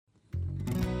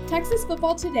Texas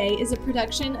Football Today is a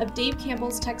production of Dave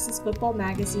Campbell's Texas Football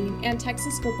Magazine and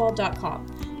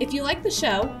TexasFootball.com. If you like the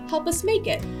show, help us make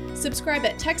it. Subscribe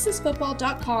at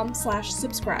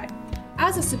TexasFootball.com/subscribe.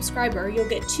 As a subscriber, you'll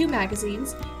get 2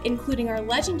 magazines, including our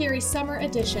legendary summer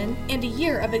edition and a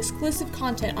year of exclusive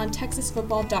content on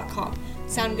TexasFootball.com.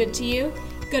 Sound good to you?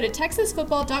 Go to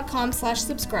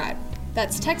TexasFootball.com/subscribe.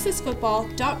 That's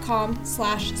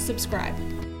TexasFootball.com/subscribe.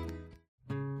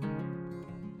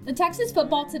 The Texas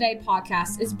Football Today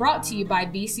podcast is brought to you by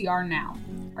VCR Now.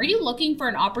 Are you looking for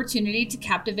an opportunity to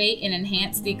captivate and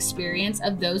enhance the experience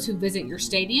of those who visit your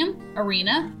stadium,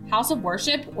 arena, house of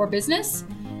worship, or business?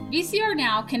 VCR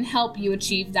Now can help you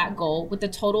achieve that goal with the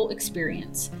total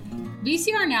experience.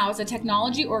 VCR Now is a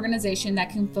technology organization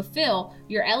that can fulfill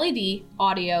your LED,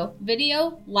 audio,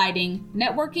 video, lighting,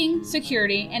 networking,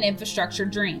 security, and infrastructure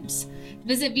dreams.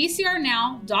 Visit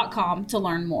VCRNow.com to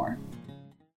learn more.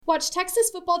 Watch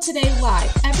Texas Football Today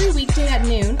live every weekday at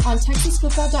noon on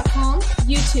TexasFootball.com,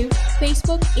 YouTube,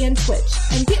 Facebook, and Twitch,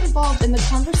 and get involved in the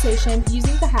conversation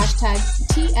using the hashtag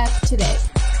TFToday.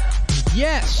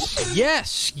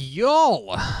 Yes,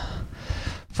 y'all.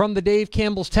 From the Dave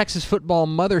Campbell's Texas Football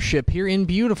Mothership here in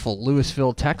beautiful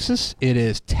Lewisville, Texas, it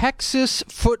is Texas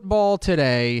Football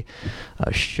Today,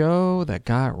 a show that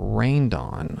got rained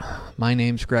on. My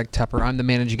name's Greg Tepper. I'm the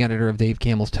managing editor of Dave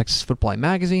Campbell's Texas Football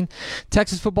Magazine,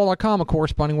 TexasFootball.com, a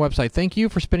corresponding website. Thank you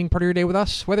for spending part of your day with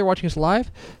us, whether you're watching us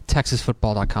live,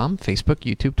 TexasFootball.com, Facebook,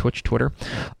 YouTube, Twitch, Twitter,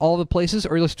 all the places,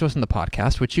 or you listen to us on the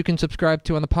podcast, which you can subscribe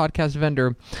to on the podcast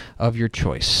vendor of your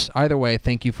choice. Either way,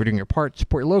 thank you for doing your part.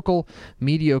 Support your local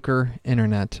mediocre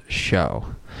internet show.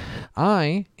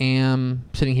 I am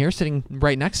sitting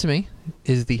right next to me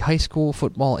is the high school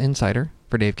football insider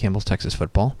for Dave Campbell's Texas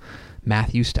Football,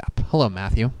 Matthew Stepp. Hello,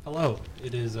 Matthew. Hello.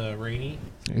 It is rainy.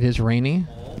 It is rainy.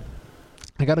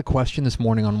 I got a question this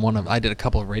morning on I did a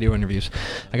couple of radio interviews.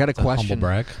 I got a question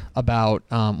about,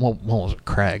 what was it,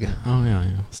 Craig? Oh, yeah.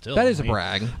 Still. That is a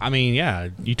brag. I mean, yeah,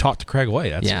 you talked to Craig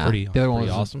Way. That's pretty awesome. The other one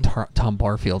was awesome. Tom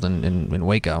Barfield in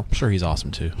Waco. I'm sure he's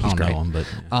awesome, too. He's great. Know him, but...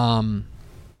 Yeah.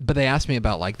 But they asked me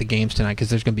about, like, the games tonight, because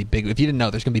there's going to be if you didn't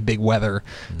know, there's going to be big weather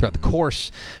throughout the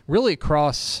course, really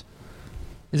across...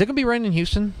 Is it going to be raining in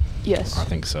Houston? Yes. I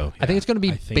think so. Yeah. I think it's going to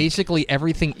be basically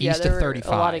everything east of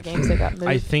 35. A lot of games that got moved.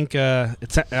 I think I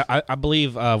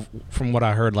believe from what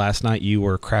I heard last night, you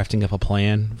were crafting up a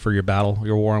plan for your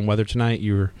war on weather tonight.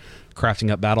 You were crafting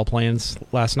up battle plans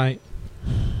last night.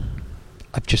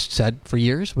 I've just said for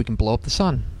years we can blow up the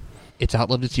sun. It's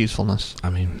outlived its usefulness. I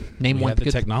mean, name one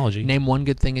good technology. Name one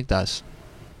good thing it does.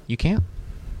 You can't.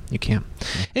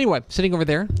 Anyway, sitting over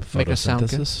there, making us sound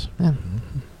good. Yeah.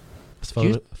 Is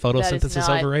photosynthesis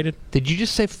overrated? Did you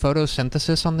just say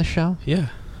photosynthesis on the show? Yeah.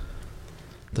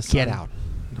 Get out.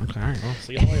 Okay, all right. Well,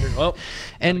 see you later. Well,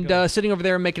 and sitting over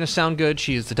there making us sound good,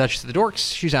 she is the Duchess of the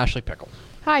Dorks. She's Ashley Pickle.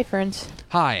 Hi, friends.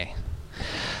 Hi.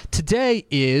 Today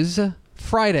is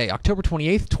Friday, October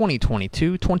 28th,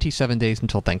 2022, 27 days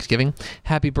until Thanksgiving.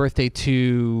 Happy birthday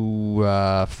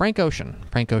to Frank Ocean.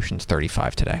 Frank Ocean's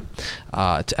 35 today.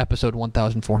 It's episode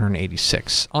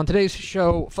 1486. On today's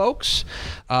show, folks,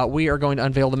 we are going to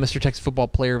unveil the Mr. Texas Football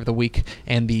Player of the Week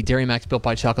and the Dairy Max Built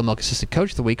by Chocolate Milk Assistant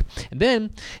Coach of the Week. And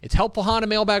then it's Helpful Honda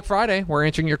Mailbag Friday. We're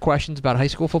answering your questions about high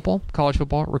school football, college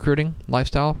football, recruiting,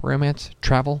 lifestyle, romance,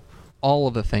 travel, all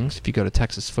of the things. If you go to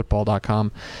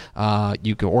TexasFootball.com, or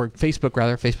Facebook,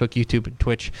 YouTube, and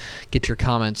Twitch, get your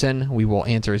comments in. We will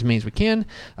answer as many as we can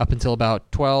up until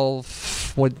about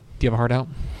 12. Do you have a heart out?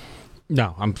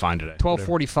 No, I'm fine today.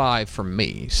 12:45 for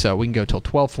me, so we can go till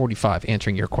 12:45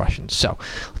 answering your questions. So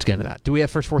let's get into that. Do we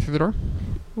have first four through the door?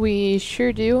 We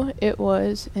sure do. It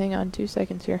was, hang on 2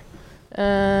 seconds here.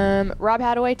 Rob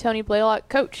Hadaway, Tony Blaylock,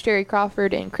 Coach Terry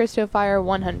Crawford, and Christo Fire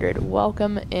 100.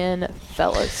 Welcome in,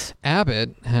 fellas.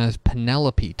 Abbott has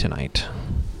Penelope tonight.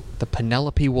 The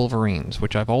Penelope Wolverines,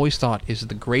 which I've always thought is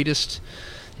the greatest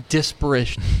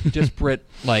disparate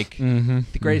like the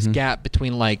greatest gap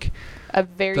between like a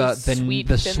very the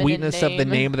sweetness name of the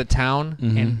name of the town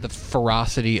and the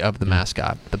ferocity of the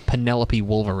mascot, the Penelope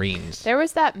Wolverines. There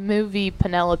was that movie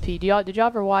Penelope. Did y'all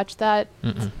ever watch that?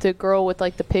 The girl with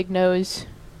like the pig nose.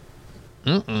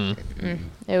 It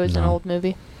was an old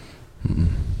movie. We're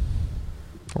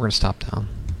gonna stop down.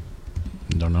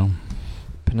 Don't know.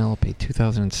 Penelope,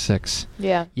 2006.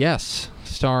 Yeah. Yes,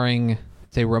 starring.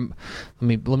 Let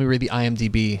me read the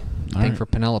IMDb thing for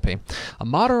Penelope. A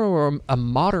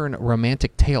modern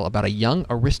romantic tale about a young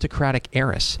aristocratic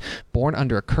heiress born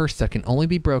under a curse that can only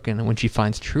be broken when she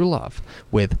finds true love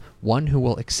with one who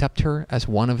will accept her as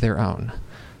one of their own.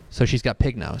 So she's got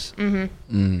pig nose.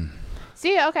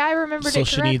 See, okay, I remembered it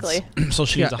correctly. So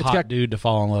she needs a hot dude to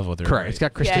fall in love with her. Correct. Right? It's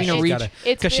got Christina Ricci.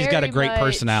 Because she's got a great very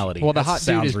personality. Well, the That hot dude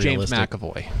sounds is James realistic.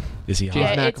 McAvoy. Is he hot? James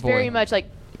Yeah, it's McAvoy. very much like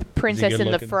Princess good and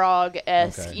the looking?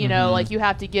 Frog-esque. Okay. You know, like you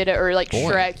have to get it, or like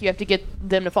Boy. Shrek, you have to get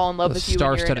them to fall in love The with you when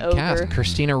you're an star-studded cast: ogre.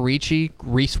 Christina Ricci,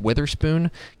 Reese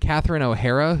Witherspoon, Catherine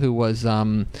O'Hara, who was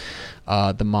the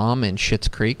mom in Schitt's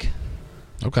Creek.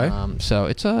 Okay. So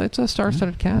it's a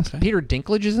star-studded cast. Okay. Peter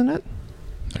Dinklage is in it.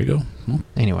 There you go. Well,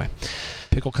 Anyway,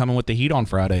 Pickle coming with the heat on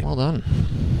Friday. well done.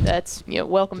 That's,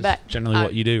 welcome back. Generally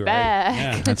what you do, right? back.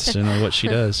 Yeah, that's generally what she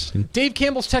does. Dave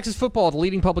Campbell's Texas Football, the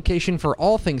leading publication for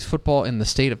all things football in the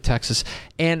state of Texas,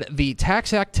 and the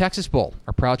TaxAct Texas Bowl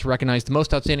are proud to recognize the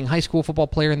most outstanding high school football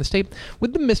player in the state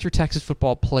with the Mr. Texas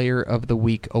Football Player of the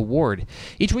Week award.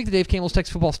 Each week, the Dave Campbell's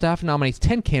Texas Football staff nominates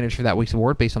 10 candidates for that week's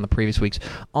award based on the previous week's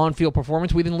on-field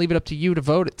performance. We then leave it up to you to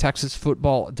vote at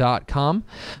texasfootball.com.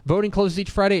 Voting closes each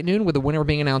Friday at noon, with the winner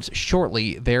being announced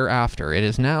shortly thereafter. It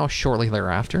is now shortly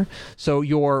thereafter. So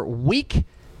your Week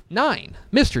 9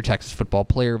 Mr. Texas Football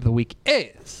Player of the Week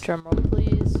is Drum roll,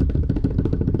 please.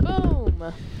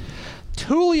 Boom.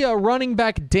 Tulia running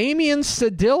back Damian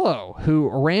Cedillo, who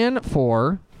ran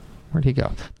for, where'd he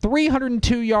go?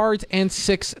 302 yards and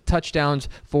 6 touchdowns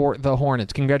for the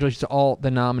Hornets. Congratulations to all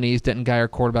the nominees: Denton Geyer,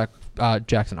 quarterback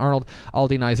Jackson Arnold,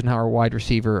 Aldine Eisenhower, wide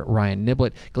receiver Ryan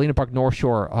Niblett, Galena Park North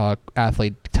Shore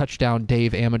athlete touchdown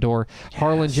Dave Amador,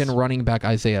 Harlingen running back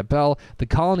Isaiah Bell, the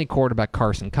Colony quarterback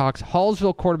Carson Cox,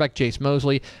 Hallsville quarterback Jace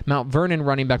Mosley, Mount Vernon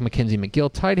running back Mackenzie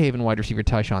McGill, Tidehaven wide receiver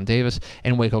Tyshawn Davis,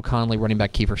 and Waco Conley running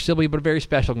back Kiefer Sibley. But a very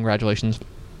special congratulations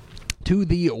to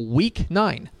the Week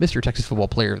 9 Mr. Texas Football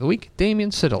Player of the Week, Damian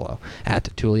Cedillo at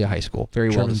Tulia High School. Very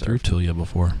well Driven through deserved. Tulia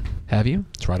before. Have you?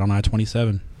 It's right on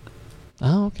I-27.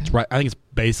 Oh, okay. It's right. I think it's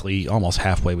basically almost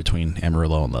halfway between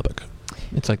Amarillo and Lubbock.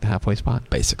 It's like the halfway spot.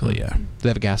 Basically, yeah. Do they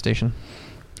have a gas station?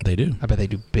 They do. I bet they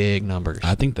do big numbers.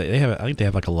 I think they have. I think they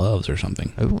have like a Love's or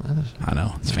something. Ooh, that is- I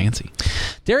know, it's fancy.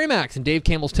 Dairy Max and Dave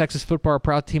Campbell's Texas Football are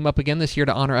proud to team up again this year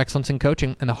to honor excellence in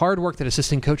coaching and the hard work that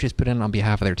assistant coaches put in on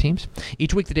behalf of their teams.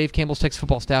 Each week, the Dave Campbell's Texas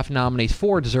Football staff nominates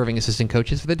 4 deserving assistant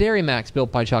coaches for the Dairy Max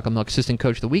Built by Chocolate Milk Assistant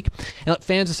Coach of the Week, and let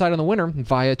fans decide on the winner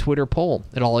via Twitter poll.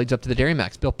 It all leads up to the Dairy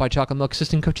Max Built by Chocolate Milk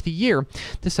Assistant Coach of the Year,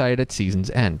 decided at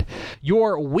season's end.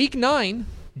 Your Week 9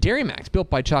 Dairy Max Built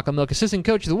by Chocolate Milk Assistant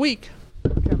Coach of the Week,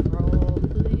 Drum roll,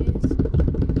 please.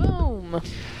 Boom.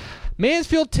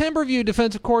 Mansfield Timberview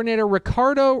defensive coordinator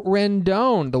Ricardo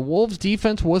Rendon. The Wolves'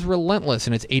 defense was relentless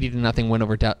in its 80-0 win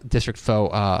over district foe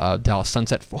Dallas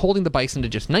Sunset, holding the Bison to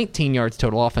just 19 yards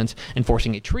total offense and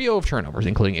forcing a trio of turnovers,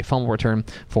 including a fumble return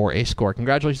for a score.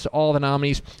 Congratulations to all the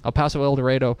nominees: El Paso El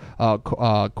Dorado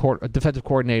defensive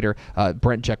coordinator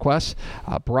Brent Jaques,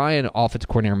 Bryan offensive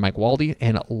coordinator Mike Waldy,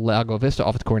 and Lago Vista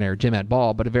offensive coordinator Jim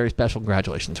Adball. But a very special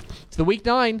congratulations to the Week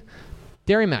 9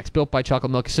 Dairy Max Built by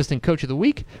Chocolate Milk Assistant Coach of the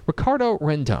Week, Ricardo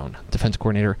Rendon, defense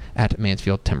coordinator at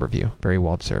Mansfield Timberview. Very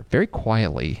well deserved. Very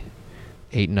quietly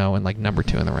 8-0 and like number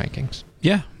 2 in the rankings.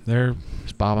 Yeah, they're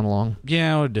Just bobbing along.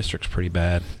 the district's pretty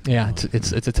bad. Yeah,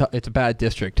 it's a bad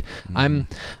district. I don't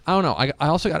know. I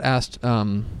also got asked.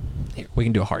 Here, we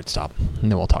can do a hard stop, and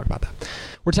then we'll talk about that.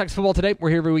 We're Texas Football Today. We're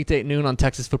here every weekday at noon on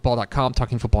TexasFootball.com,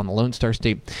 talking football in the Lone Star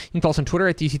State. You can follow us on Twitter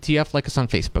at DCTF, like us on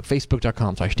Facebook,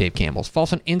 Facebook.com/Dave Campbell's. Follow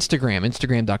us on Instagram,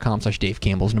 Instagram.com/Dave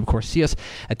Campbell's, and of course, see us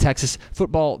at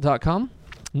TexasFootball.com.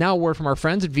 Now, a word from our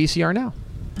friends at VCR Now.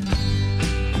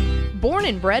 Born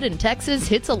and bred in Texas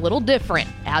hits a little different,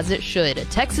 as it should.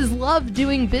 Texans love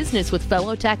doing business with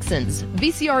fellow Texans.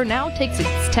 VCR Now takes its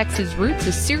Texas roots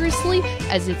as seriously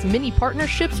as its many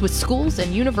partnerships with schools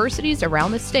and universities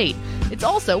around the state. It's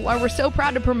also why we're so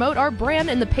proud to promote our brand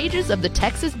in the pages of the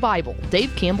Texas Bible,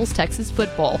 Dave Campbell's Texas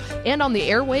Football, and on the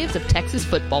airwaves of Texas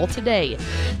Football Today.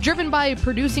 Driven by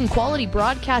producing quality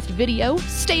broadcast video,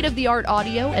 state-of-the-art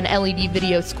audio, and LED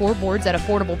video scoreboards at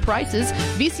affordable prices,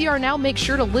 VCR Now makes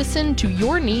sure to listen to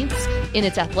your needs in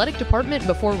its athletic department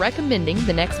before recommending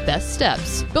the next best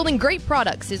steps. Building great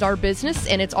products is our business,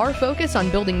 and it's our focus on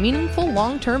building meaningful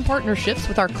long-term partnerships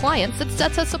with our clients that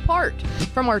sets us apart.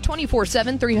 From our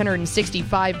 24/7,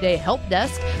 365-day help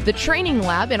desk, the training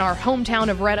lab in our hometown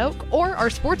of Red Oak, or our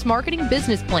sports marketing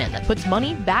business plan that puts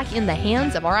money back in the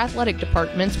hands of our athletic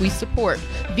departments we support,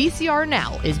 VCR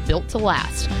Now is built to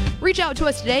last. Reach out to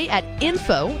us today at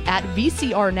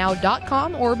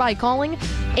info@vcrnow.com or by calling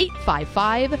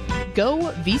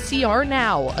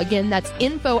 855-GO-VCR-NOW. Again, that's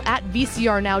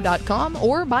info@vcrnow.com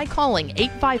or by calling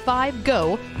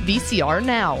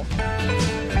 855-GO-VCR-NOW.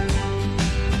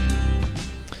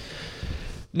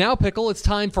 Now, Pickle, it's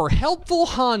time for Helpful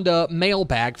Honda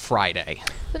Mailbag Friday.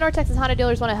 The North Texas Honda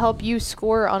dealers want to help you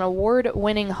score on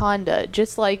award-winning Honda,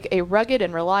 just like a rugged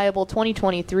and reliable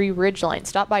 2023 Ridgeline.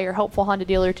 Stop by your helpful Honda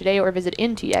dealer today or visit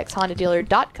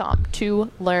ntxhondadealer.com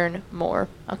to learn more.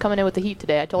 I'm coming in with the heat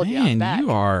today. I told you I'm Man, back. you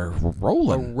are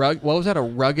rolling. What was that? A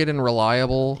rugged and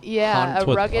reliable? Yeah,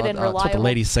 Honda? a rugged and That's what the reliable.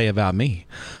 ladies say about me.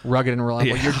 Rugged and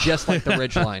reliable. Yeah. You're just like the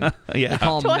Ridgeline. Yeah. They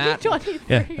call him Matt. 2023.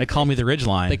 Yeah, they call me the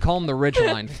Ridgeline. They call him the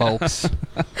Ridgeline, folks.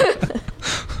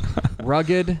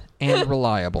 Rugged and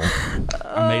reliable.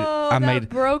 I made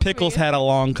broke Pickles me. had a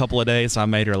long couple of days, so I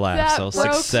made her laugh. That So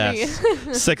broke success.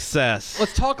 me. Success.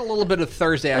 Let's talk a little bit of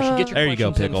Thursday action. Get your There you go,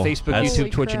 questions in Pickle. Facebook, That's- YouTube, Holy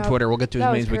Twitch, and crap. Twitter. We'll get to as That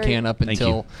many was as we great. can up Thank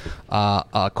until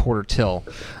quarter till.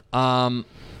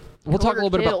 We'll talk a little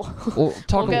bit about. We'll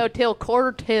talk. We'll go till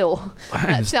quarter till.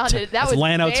 That sounded. That That's was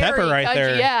Lano very Tepper right country.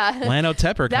 there. Yeah. Lano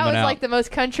Tepper That coming was out. like the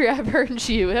most country I've heard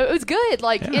you. It was good.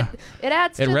 Like Yeah. it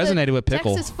adds. It to resonated the with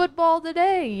Pickle. Texas football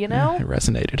today. You know, It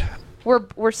resonated.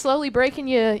 we're slowly breaking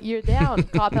you down,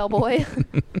 Pop Hellboy.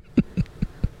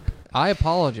 I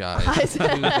apologize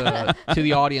to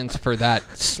the audience for that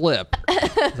slip.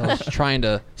 I was trying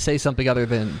to say something other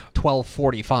than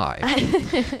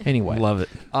 12:45. Anyway, Love it.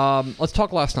 let's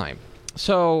talk last night.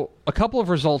 So, a couple of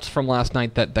results from last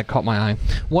night that caught my eye.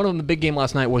 One of them, the big game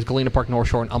last night, was Galena Park North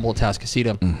Shore and Humboldt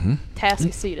Atascocita.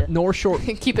 Tascasita. North Shore.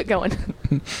 Keep it going.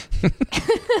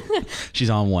 She's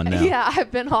on one now. Yeah,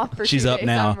 I've been off for She's 2 up days.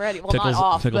 now. I'm ready. Well, Pickles- not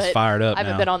off, Pickles but fired up I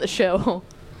haven't now. been on the show.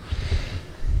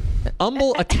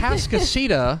 Humboldt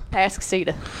Atascocita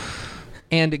Tascasita.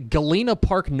 and Galena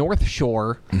Park North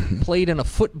Shore played in a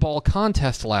football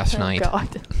contest last night. Oh,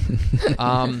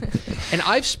 God. And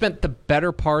I've spent the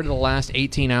better part of the last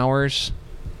 18 hours,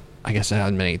 I guess it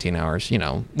hasn't been 18 hours,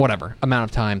 whatever amount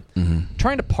of time,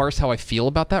 trying to parse how I feel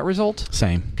about that result.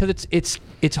 Same. Because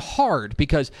it's hard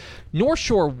because North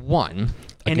Shore won,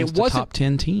 and Against it a wasn't top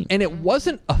 10 team. and it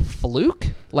wasn't a fluke.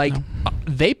 Like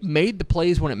they made the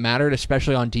plays when it mattered,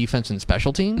 especially on defense and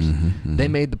special teams. They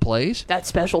made the plays. That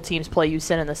special teams play you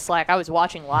sent in the Slack. I was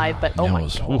watching live, but oh That my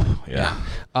was- God. ooh,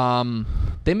 yeah.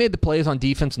 They made the plays on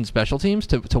defense and special teams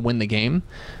to win the game.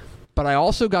 But I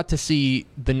also got to see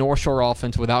the North Shore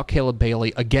offense without Caleb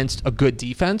Bailey against a good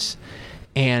defense.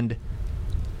 And,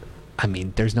 I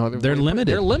mean, there's no other They're way to put it. limited.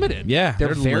 They're limited. Yeah,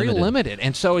 They're they're very limited. limited.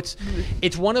 And so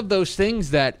it's one of those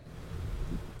things that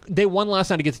they won last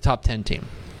night against a top 10 team.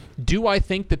 Do I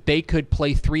think that they could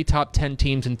play 3 top 10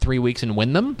 teams in 3 weeks and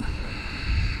win them?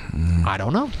 I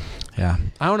don't know. Yeah.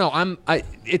 I don't know.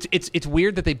 It's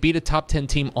weird that they beat a top 10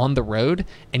 team on the road,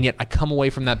 and yet I come away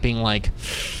from that being like,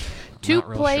 To not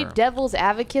real play sure. devil's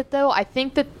advocate, though, I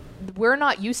think that we're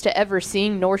not used to ever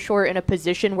seeing North Shore in a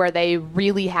position where they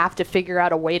really have to figure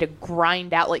out a way to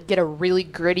grind out, like get a really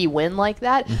gritty win like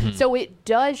that. So it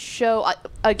does show,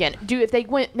 again, if they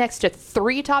went next to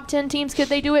 3 top 10 teams, could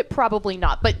they do it? Probably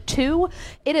not. But 2,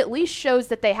 it at least shows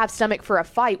that they have stomach for a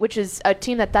fight, which is a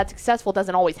team that's successful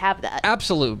doesn't always have that.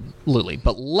 absolutely.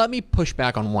 But let me push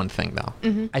back on one thing,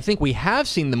 though. I think we have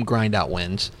seen them grind out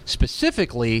wins,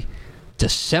 specifically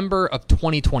December of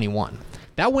 2021.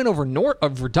 That win over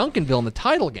Duncanville in the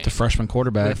title game. The freshman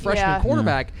quarterback. With a freshman Yeah.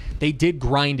 quarterback, they did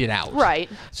grind it out. Right.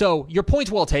 So your point's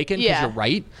well taken because Yeah. you're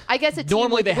right. I guess it's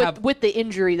normally they have with the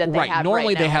injury that they right. have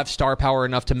Normally right they now. have star power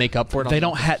enough to make up for it. They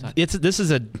don't have. This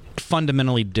is a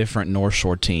fundamentally different North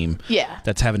Shore team. Yeah.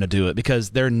 That's having to do it because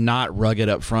they're not rugged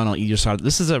up front on either side.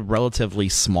 This is a relatively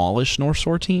smallish North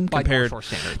Shore team By compared. North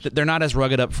Shore standards. They're not as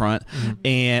rugged up front,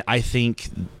 and I think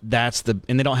that's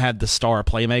and they don't have the star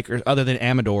playmaker other than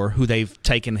Amador, who they've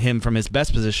taken him from his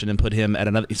best position and put him at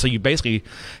another. So you basically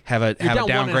have a down 1.5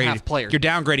 downgrade. players. You're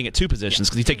downgrading at 2 positions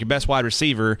because you take your best wide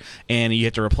receiver and you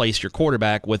have to replace your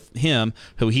quarterback with him,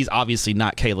 who he's obviously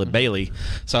not Caleb Bailey.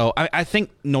 So I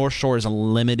think North Shore is a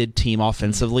limited team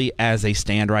offensively as they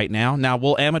stand right now. Now,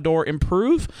 will Amador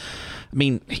improve? I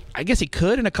mean, I guess he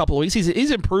could in a couple of weeks.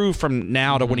 He's improved from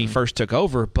now to when he first took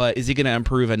over, but is he going to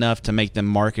improve enough to make them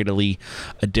markedly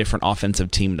a different offensive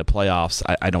team in the playoffs?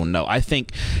 I don't know. I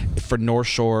think for North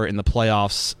Shore in the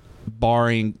playoffs,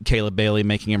 barring Caleb Bailey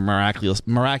making a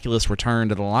miraculous return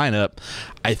to the lineup,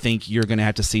 I think you're going to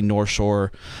have to see North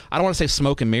Shore, I don't want to say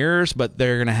smoke and mirrors, but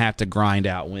they're going to have to grind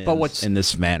out wins in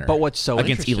this manner. But what's so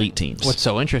against interesting- elite teams. What's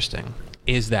so interesting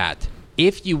is that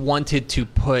if you wanted to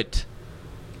put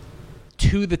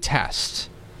to the test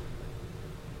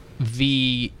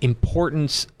the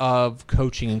importance of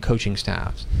coaching and coaching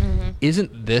staffs,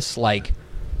 isn't this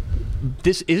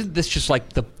just like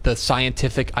the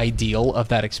scientific ideal of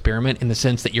that experiment in the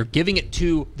sense that you're giving it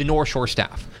to the North Shore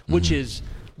staff, which is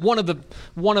one of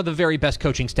the very best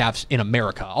coaching staffs in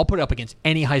America. I'll put it up against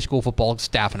any high school football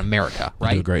staff in America, They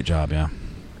right? do a great job, yeah.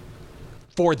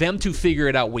 For them to figure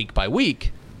it out week by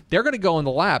week, they're going to go in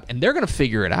the lab and they're going to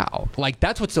figure it out. Like,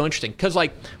 that's what's so interesting. Because,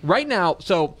 like, right now,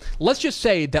 so let's just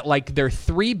say that, like, their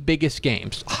 3 biggest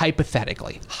games,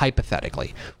 hypothetically,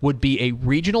 would be a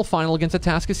regional final against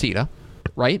Atascocita,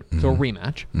 right? So a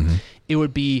rematch. It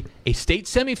would be a state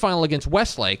semifinal against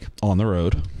Westlake On the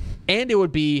road. and it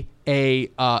would be a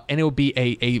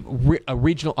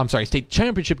regional, state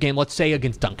championship game, let's say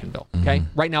against Duncanville. Okay,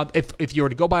 right now, if you were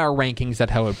to go by our rankings,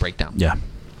 that's how it would break down. Yeah.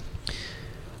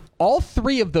 All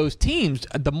 3 of those teams,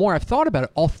 the more I've thought about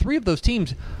it, all 3 of those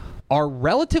teams are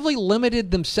relatively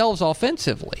limited themselves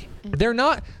offensively. There's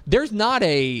not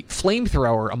a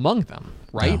flamethrower among them,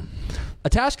 right? No.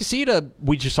 Atascocita,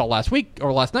 we just saw last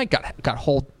night, got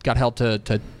held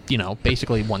to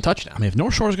basically 1 touchdown. I mean, if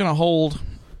North Shore is going to hold,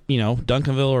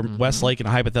 Duncanville or Westlake in a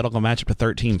hypothetical matchup to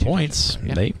 13 points,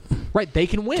 they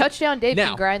can win. Touchdown Dave Now-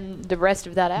 can grind the rest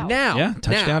of that out.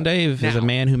 Touchdown Dave is a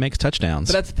man who makes touchdowns.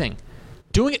 But that's the thing.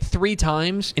 Doing it 3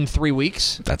 times in 3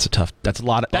 weeks. That's a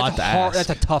lot to ask. That's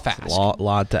a tough ask. That's a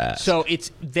lot to ask. So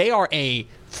they are a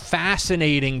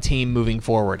fascinating team moving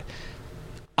forward.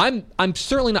 I'm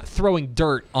certainly not throwing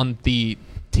dirt on the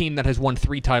team that has won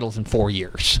 3 titles in 4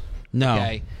 years. No.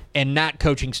 Okay? And that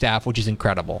coaching staff, which is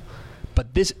incredible. But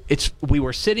we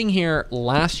were sitting here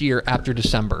last year after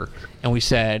December, and we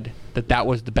said that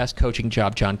was the best coaching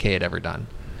job John Kay had ever done.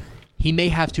 He may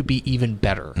have to be even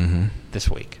better this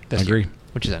week. I agree.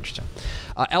 Which is interesting.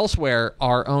 Elsewhere,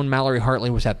 our own Mallory Hartley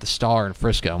was at the Star in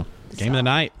Frisco. Game of the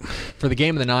night. For the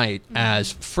game of the night,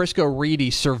 as Frisco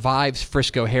Reedy survives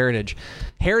Frisco Heritage.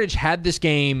 Heritage had this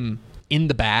game in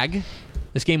the bag.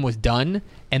 This game was done,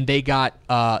 and they got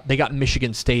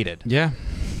Michigan Stated. Yeah.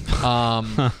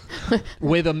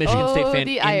 With a Michigan State fan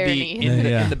the irony.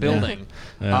 in the building.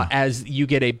 Yeah. As you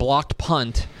get a blocked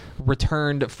punt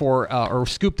returned for or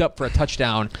scooped up for a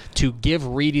touchdown to give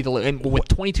Reedy the lead with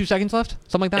 22 seconds left,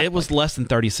 something like that. It was less than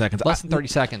 30 seconds. Less than 30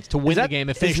 seconds to win the game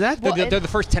and finish. They're the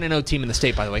first 10-0 team in the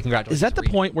state, by the way. Congratulations. Is that the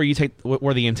point where you take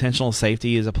where the intentional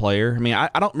safety is a player? I mean, I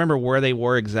don't remember where they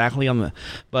were exactly on the,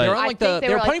 but They were on like they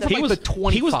were playing from the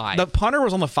 25. The punter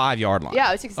was on the 5-yard line. Yeah,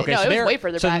 I was going to say, it was way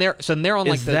further back. So they're on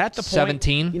like Is that the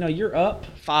 17. Point? You're up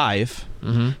 5.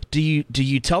 Do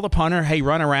you tell the punter, hey,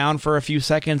 run around for a few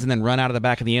seconds and then run out of the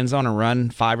back of the end zone and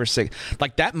run 5 or 6?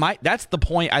 Like that's the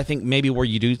point I think maybe where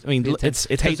you do. I mean, it's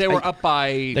they were up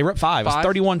by. They were up 5. It's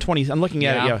 31-20. I'm looking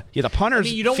at it. Yeah, the punter's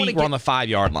feet were on the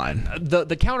 5-yard line.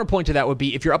 The counterpoint to that would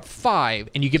be if you're up 5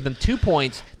 and you give them 2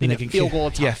 points, then you get field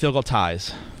goal ties. Yeah, field goal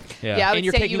ties. Yeah, I would and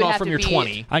you're say taking you would off have from to your be,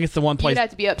 20. I guess the one place. You'd have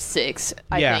to be up 6.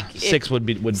 I think 6 would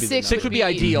be the 6 would be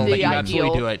ideal. The That you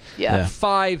absolutely do it. Yeah.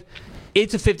 5.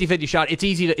 It's a 50-50 shot. It's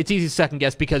easy to second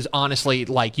guess because honestly,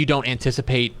 like you don't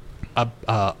anticipate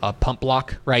a pump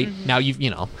block, right? Now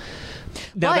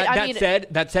Now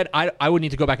that said, I would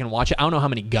need to go back and watch it. I don't know how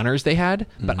many gunners they had,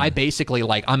 but I basically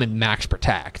I'm in max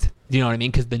protect. Do you know what I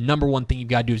mean? Because the number one thing you've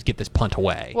got to do is get this punt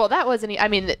away. Well, that wasn't. I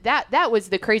mean, that was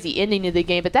the crazy ending of the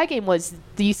game, but that game was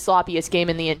the sloppiest game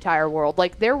in the entire world.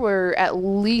 Like there were at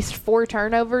least 4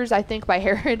 turnovers, I think, by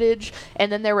Heritage,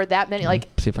 and then there were that many. Like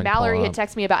Mallory had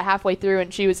texted me about halfway through,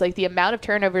 and she was like, "The amount of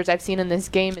turnovers I've seen in this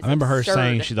game is I remember absurd." her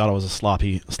saying she thought it was a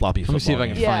sloppy football. Let me see if I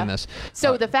can find this.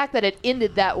 So the fact that it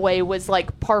ended that way was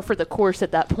like par for the course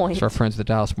at that point. For our friends at the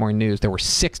Dallas Morning News, there were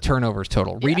 6 turnovers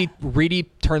total. Yeah. Reedy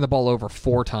turned the ball over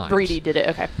 4 times. Reedy did it.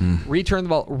 Okay. Reedy turned the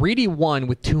ball. Reedy won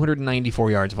with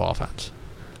 294 yards of offense.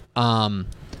 I'll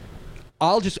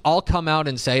come out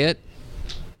and say it.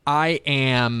 I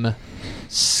am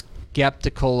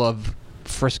skeptical of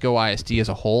Frisco ISD as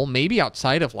a whole. Maybe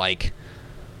outside of like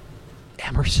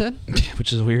Emerson,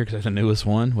 which is weird because they're the newest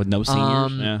one with no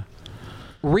seniors. Yeah.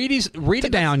 Reedy's it's a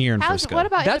down year in Frisco. What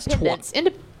about That's Independence?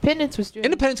 Independence was doing.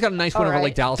 Independence got a nice win over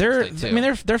Lake Dallas.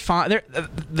 They're fine.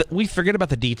 We forget about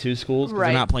the D2 schools because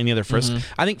they're not playing the other Frisco.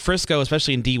 I think Frisco,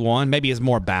 especially in D1, maybe is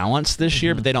more balanced this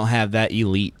year, but they don't have that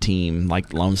elite team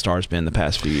like Lone Star's been the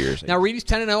past few years. Now Reedy's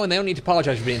 10-0, and they don't need to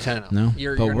apologize for being 10-0. No,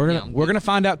 but we're gonna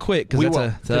find out quick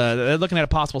because they're looking at a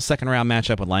possible second round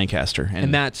matchup with Lancaster,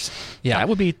 and that's that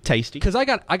would be tasty. Because I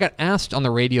got asked on the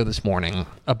radio this morning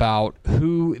about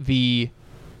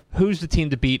who's the team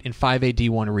to beat in 5A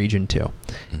D1 Region 2.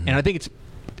 And I think it's,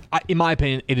 in my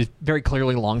opinion, it is very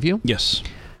clearly Longview. Yes.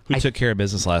 Who took care of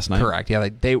business last night. Correct. Yeah,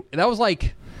 that was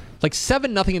like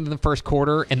 7-0 in the first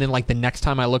quarter, and then like the next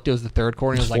time I looked, it was the third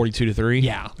quarter. It was 42-3.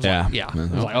 Yeah. I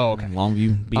was like, oh, okay.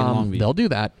 Longview being Longview. They'll do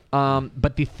that.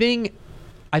 But the thing,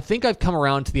 I think I've come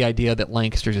around to the idea that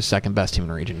Lancaster's the second best team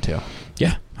in Region 2.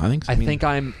 Yeah, I think so. I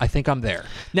think I'm there.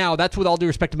 Now, that's with all due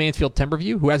respect to Mansfield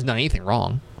Timberview, who hasn't done anything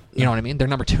wrong. You know what I mean? They're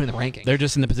number 2 in the ranking. They're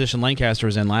just in the position Lancaster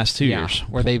was in last 2 years,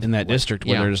 where they've in that district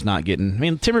where yeah. they're just not getting. I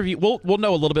mean, Timberview. We'll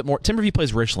know a little bit more. Timberview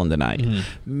plays Richland tonight.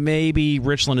 Maybe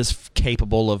Richland is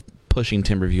capable of pushing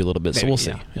Timberview a little bit. So we'll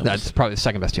see. Yeah. That's probably the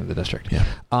second best team in the district. Yeah.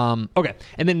 Okay,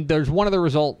 and then there's one other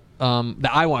result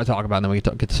that I want to talk about, and then we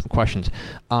can get to some questions.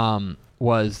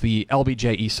 Was the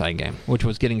LBJ Eastside game, which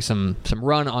was getting some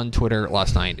run on Twitter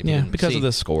last night. Yeah, because of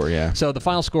the score. Yeah. So the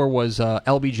final score was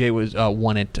LBJ was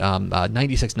won it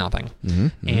 96-0,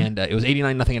 and it was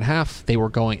 89-0 at half.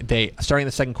 They starting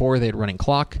the second quarter. They had running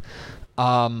clock.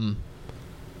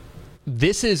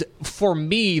 This is, for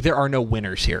me, there are no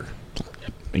winners here.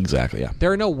 Exactly. Yeah.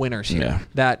 There are no winners here. Yeah.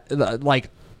 That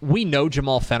like we know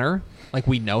Jamal Fenner, like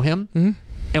we know him,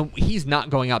 and he's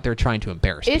not going out there trying to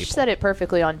embarrass people. Ish said it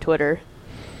perfectly on Twitter.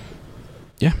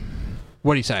 Yeah.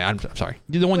 What do you say? I'm sorry.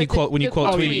 The one you quote when you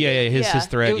quote tweet. Yeah, his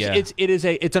thread.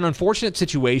 It's an unfortunate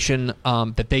situation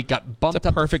that they got bumped It's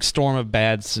a perfect storm of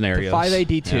bad scenarios. 5A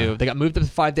D2. Yeah. They got moved up to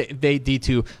 5A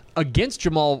D2 against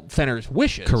Jamal Fenner's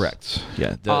wishes. Correct.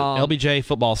 Yeah. The LBJ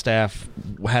football staff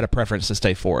had a preference to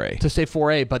stay 4A. To stay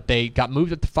 4A, but they got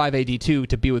moved up to 5A D2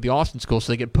 to be with the Austin school,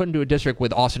 so they get put into a district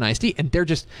with Austin ISD, and they're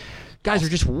just. Guys are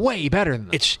just way better than them.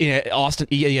 It's Austin.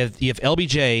 You have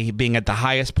LBJ being at the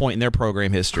highest point in their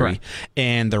program history, Correct.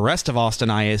 And the rest of Austin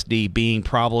ISD being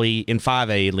probably in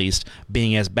 5A at least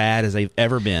being as bad as they've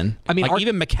ever been. I mean,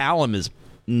 even McCallum is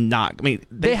not. I mean,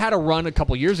 they had a run a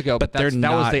couple years ago, but that was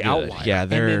the outlier. Yeah,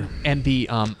 they're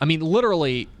I mean,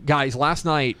 literally, guys. Last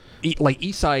night,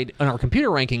 Eastside in our computer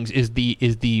rankings is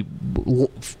the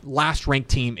last ranked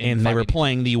team, and they were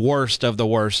playing the worst of the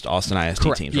worst Austin ISD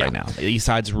Correct. teams Yeah. right now.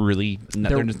 Eastside's really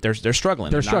they're struggling.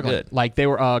 They're Not struggling. good. Like they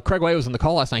were. Craig Way was on the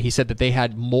call last night. He said that they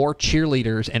had more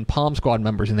cheerleaders and Palm Squad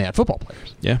members than they had football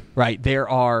players. Yeah. Right.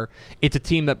 It's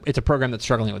a program that's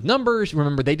struggling with numbers.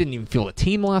 Remember, they didn't even field a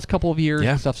team the last couple of years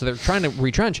and stuff. So they're trying to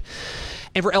retrench.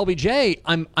 And for LBJ,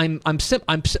 I'm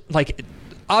like.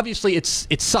 Obviously, it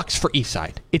sucks for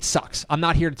Eastside. It sucks. I'm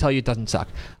not here to tell you it doesn't suck.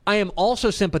 I am also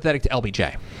sympathetic to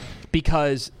LBJ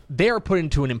because they are put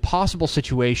into an impossible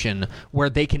situation where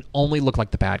they can only look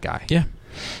like the bad guy. Yeah.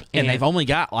 And they've only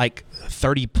got like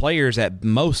 30 players at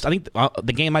most. I think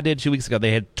the game I did 2 weeks ago,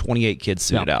 they had 28 kids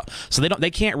suited out. So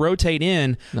they can't rotate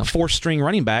in 4-string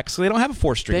running backs. So they don't have a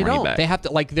 4-string running back. They have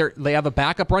to they have a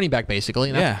backup running back basically,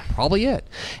 and that's probably it.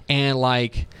 And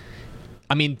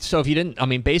so if you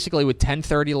didn't, basically with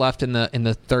 10:30 left in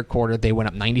the third quarter, they went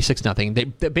up 96-0. They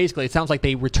basically, it sounds like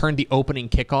they returned the opening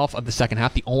kickoff of the second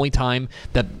half. The only time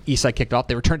that Eastside kicked off,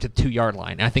 they returned to the 2-yard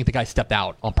line. And I think the guy stepped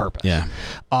out on purpose. Yeah.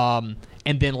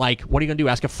 And then, what are you going to do?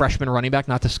 Ask a freshman running back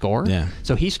not to score? Yeah.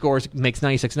 So he scores, makes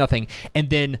 96-0. And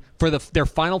then for their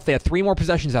final, they had 3 more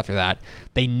possessions after that.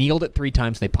 They kneeled it 3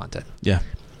 times. They punted. Yeah.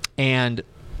 And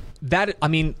that,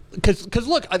 because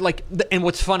look, and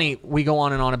what's funny, we go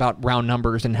on and on about round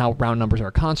numbers and how round numbers are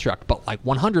a construct, but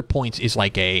 100 points is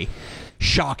like a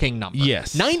shocking number.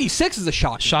 Yes. 96 is a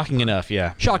shocking enough,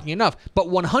 yeah. Shocking enough. But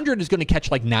 100 is going to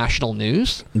catch national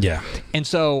news. Yeah. And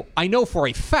so I know for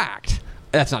a fact,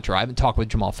 that's not true. I haven't talked with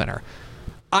Jamal Fenner.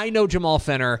 I know Jamal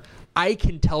Fenner. I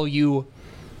can tell you,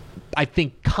 I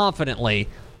think confidently,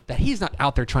 that he's not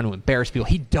out there trying to embarrass people.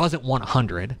 He doesn't want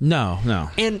 100. No.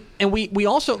 And we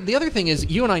also, the other thing is,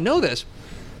 you and I know this,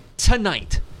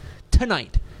 tonight,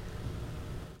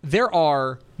 there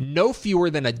are no fewer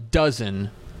than a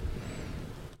dozen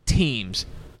teams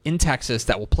in Texas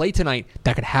that will play tonight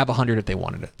that could have 100 if they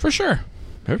wanted it. For sure.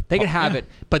 They could have it,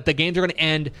 but the games are going to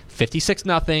end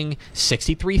 56-0,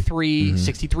 63-3,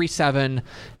 63-7,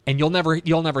 and you'll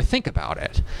never think about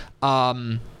it.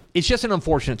 It's just an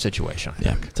unfortunate situation.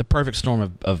 Yeah, it's a perfect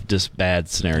storm of just bad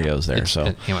scenarios there.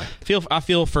 So anyway, I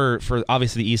feel for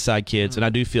obviously the East Side kids, and I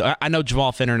do feel I know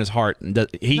Jamal Fenner in his heart.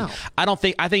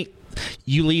 I think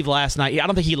you leave last night. I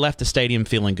don't think he left the stadium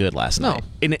feeling good last night,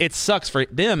 and it sucks for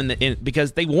them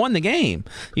because they won the game.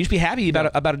 You should be happy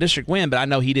about a district win, but I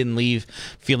know he didn't leave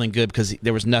feeling good because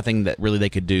there was nothing that really they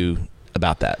could do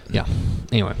about that. Yeah.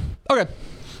 Anyway, okay.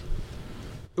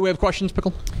 Do we have questions,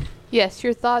 Pickle? Yes,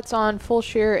 your thoughts on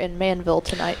Fulshire and Manville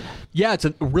tonight? Yeah, it's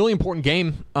a really important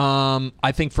game.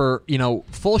 I think for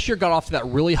Fulshire got off to that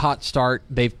really hot start.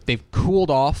 They've cooled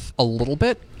off a little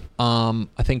bit. I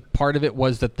think part of it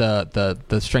was that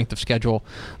the strength of schedule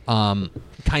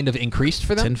kind of increased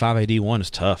for them. 10-5 AD1 is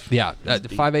tough. Yeah,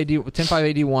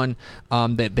 10-5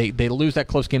 AD1. They lose that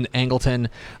close game to Angleton,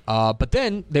 but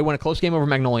then they win a close game over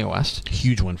Magnolia West.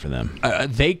 Huge win for them.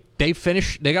 They got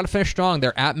to finish strong.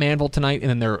 They're at Manville tonight,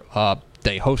 and then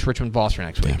they host Richmond Foster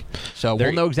next week. So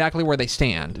we'll know exactly where they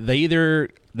stand. They either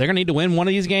they're going to need to win one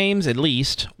of these games at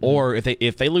least, or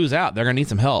if they lose out, they're going to need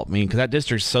some help. I mean, because that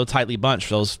district's so tightly bunched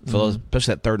for those,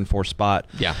 especially that 3rd and 4th spot.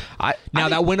 Yeah. I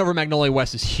That win over Magnolia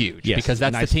West is huge because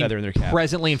that's nice the team feather in their cap.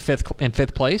 presently in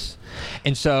fifth place,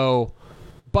 and so,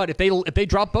 but if they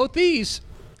drop both these,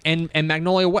 and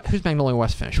Magnolia West, who's Magnolia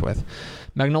West finish with?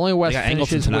 Magnolia West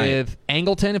finishes with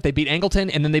Angleton. If they beat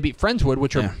Angleton, and then they beat Friendswood,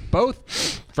 which are both.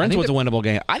 Friendswood's a winnable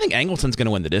game. I think Angleton's going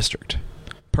to win the district,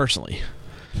 personally.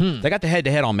 They got the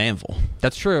head-to-head on Manville.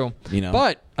 That's true.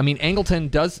 But I mean, Angleton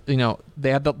does.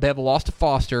 They have the loss to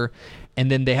Foster,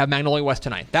 and then they have Magnolia West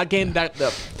tonight. That game,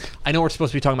 I know we're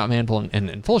supposed to be talking about Manville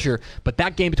and Fulshire, but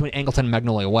that game between Angleton and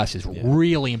Magnolia West is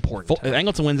really important. If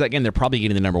Angleton wins that game, they're probably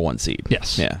getting the number 1 seed.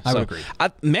 Yes, I would agree.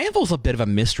 Manville's a bit of a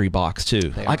mystery box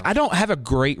too. I don't have a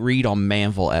great read on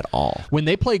Manville at all. When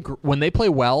they play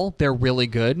well, they're really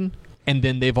good. And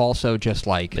then they've also just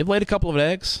they've laid a couple of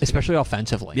eggs, especially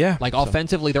offensively. Yeah,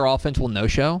 offensively, their offense will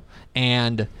no-show,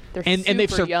 and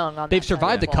they've young on they've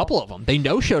survived a couple of them. They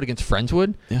no-showed against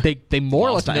Friendswood. Yeah. They more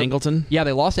lost or less to Angleton. Yeah,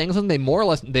 they lost to Angleton. They more or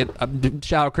less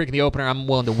Shadow Creek in the opener. I'm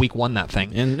willing to week 1 that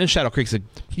thing. And Shadow Creek's a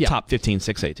top 15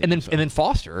 6A team. And then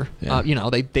Foster.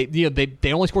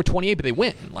 They only scored 28, but they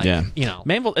win.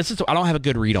 Manville. It's just I don't have a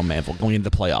good read on Manville going into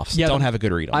the playoffs. Yeah, don't have a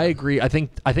good read on. I agree. I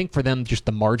think for them, just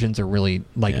the margins are really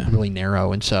really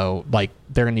narrow, and so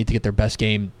they're gonna need to get their best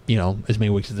game, as many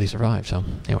weeks as they survive. So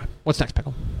anyway, what's next,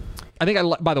 Pickle?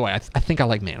 By the way, I think I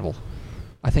like Manville.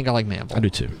 I do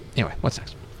too. Anyway, what's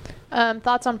next?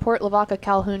 Thoughts on Port Lavaca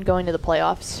Calhoun going to the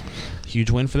playoffs?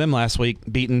 Huge win for them last week,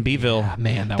 beating Beeville. Yeah,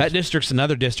 man, that district's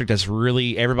another district that's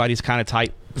really everybody's kind of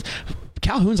tight.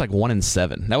 Calhoun's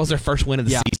 1-7. That was their first win of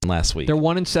the season last week. They're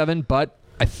 1-7, but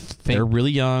I think they're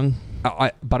really young.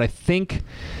 But I think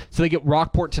so. They get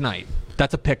Rockport tonight.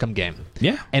 That's a pick'em game.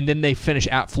 Yeah. And then they finish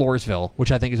at Floresville,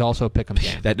 which I think is also a pick'em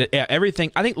game.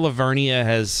 Everything. I think Lavernia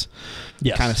has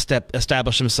kind of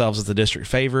established themselves as the district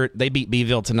favorite. They beat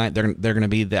Beeville tonight. They're going to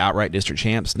be the outright district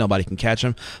champs. Nobody can catch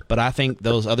them. But I think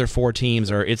those other 4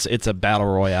 teams it's a battle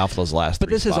royale for those last 3 spots. But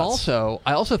this is also,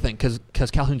 I also think,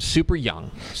 because Calhoun's super young,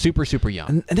 super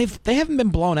young, and they haven't been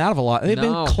blown out of a lot. They've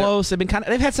been close.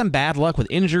 They've had some bad luck with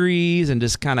injuries and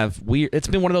just kind of weird. It's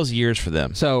been one of those years for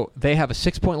them. So they have a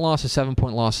 6-point loss, a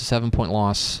 7-point loss, a 7-point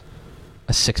loss,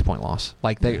 a 6-point loss.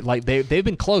 They've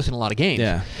been close in a lot of games.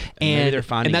 Yeah, and they're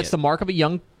finding that's the mark of a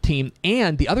young team.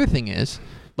 And the other thing is,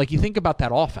 you think about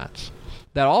that offense.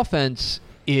 That offense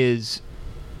is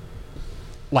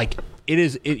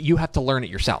you have to learn it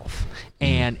yourself.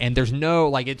 And there's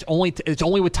no it's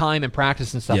only with time and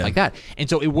practice and stuff like that. And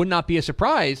so it would not be a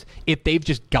surprise if they've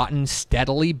just gotten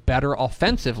steadily better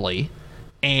offensively.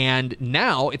 And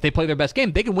now, if they play their best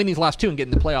game, they can win these last 2 and get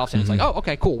in the playoffs. And it's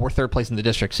okay, cool. We're 3rd place in the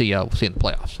district. See you in the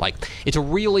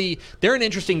playoffs. They're an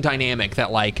interesting dynamic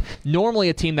that normally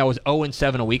a team that was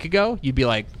 0-7 a week ago, you'd be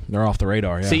they're off the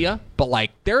radar. Yeah. See ya.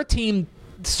 But they're a team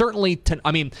certainly.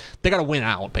 They got to win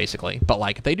out basically. But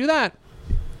if they do that,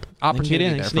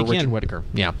 opportunity there for Richard Whitaker.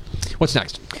 Yeah. What's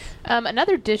next?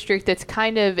 Another district that's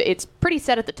it's pretty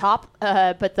set at the top,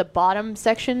 but the bottom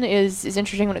section is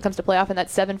interesting when it comes to playoff, and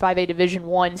that's 7-5A Division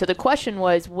 1. So the question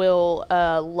was, will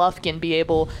Lufkin be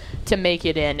able to make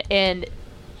it in? And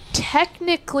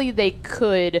technically they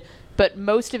could, but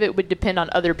most of it would depend on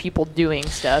other people doing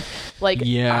stuff. I'm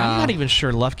not even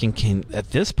sure Lufkin can, at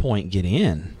this point, get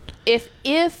in. If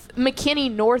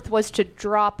McKinney North was to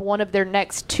drop one of their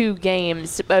next 2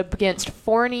 games against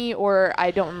Forney, or I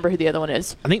don't remember who the other one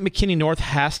is. I think McKinney North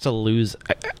has to lose.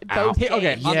 Both games.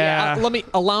 Okay, yeah.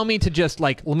 Allow me to just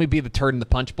let me be the turd in the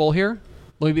punch bowl here.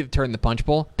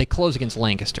 They close against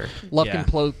Lancaster.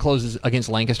 Lufkin closes against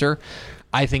Lancaster.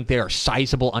 I think they are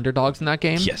sizable underdogs in that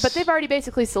game. Yes. But they've already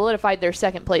basically solidified their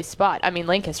 2nd place spot.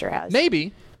 Lancaster has.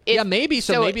 Maybe. Maybe.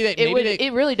 So maybe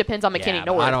it really depends on McKinney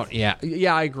North. I don't.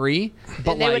 Yeah, I agree.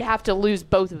 But they would have to lose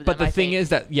both of them. But the thing is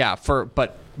that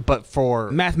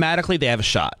for mathematically they have a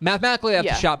shot. Mathematically they have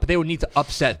a shot, but they would need to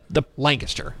upset the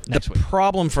Lancaster next week. The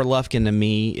problem for Lufkin to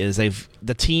me is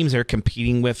the teams they're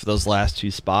competing with those last 2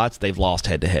 spots they've lost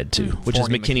head to head to, which is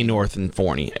McKinney North and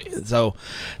Forney. So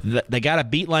they got to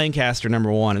beat Lancaster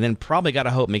number 1, and then probably got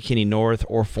to hope McKinney North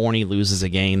or Forney loses a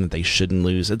game that they shouldn't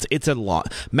lose. It's a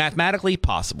lot mathematically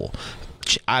possible.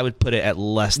 I would put it at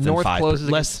less than 5%.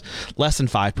 Less than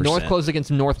 5%. North closes against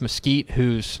North Mesquite,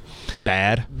 who's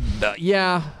bad. They're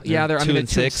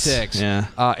 2-6.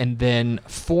 Yeah, and then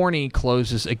Forney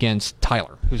closes against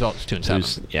Tyler, who's also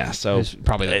 2-7. So who's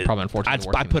probably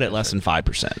unfortunately. I put it less than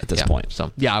 5% at this point.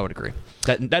 So I would agree.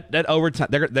 That overtime,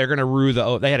 they're going to rue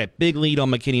the. They had a big lead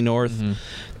on McKinney North. Mm-hmm.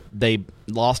 They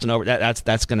lost an over.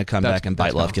 That's going to come back and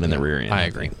bite Lufkin in the rear end. I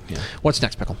agree. Yeah. What's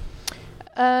next, Pickle?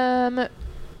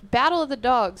 Battle of the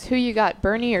Dogs. Who you got,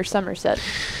 Bernie or Somerset?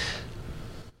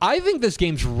 I think this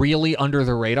game's really under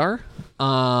the radar.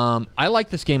 I like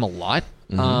this game a lot,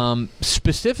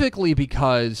 specifically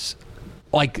because,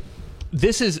 like,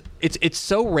 it's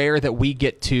so rare that we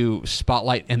get to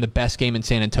spotlight, and the best game in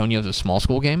San Antonio is a small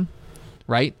school game,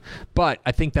 right? But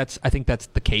I think that's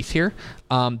the case here.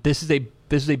 This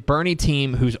is a Bernie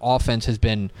team whose offense has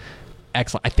been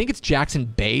excellent. I think it's Jackson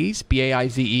Baze,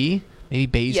 Baize. Maybe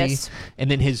Basie, yes.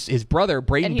 And then his brother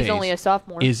Braden, and he's Baze only a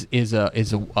sophomore. Is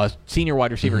a senior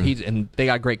wide receiver. And they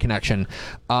got great connection.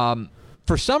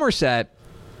 For Somerset,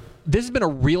 this has been a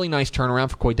really nice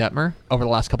turnaround for Coy Detmer over the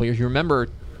last couple of years. You remember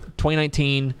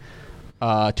 2019,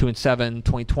 2-7,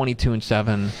 2020,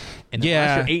 2-7, and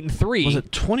then last year 8-3. Was it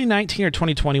 2019 or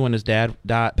 2020 when his dad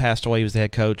passed away? He was the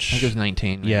head coach. I think it was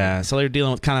 19. Maybe. Yeah, so they're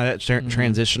dealing with kind of that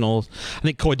transitional. I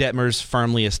think Coy Detmer's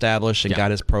firmly established and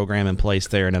got his program in place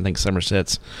there, and I think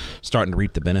Somerset's starting to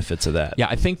reap the benefits of that. Yeah,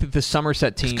 I think that the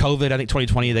Somerset team. COVID, I think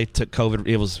 2020 they took COVID.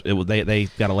 They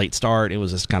got a late start. It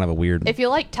was just kind of a weird. If you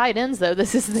like tight ends, though,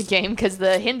 this is the game because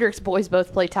the Hendricks boys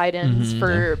both play tight ends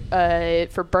for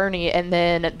Bernie, and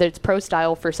then there's pro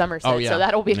style for Somerset. Oh, yeah. So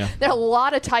that'll be there's a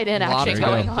lot of tight end action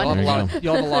going on.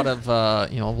 You'll have a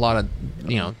lot of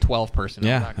 12 personnel.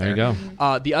 Yeah, back there you go.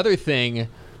 The other thing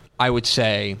I would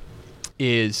say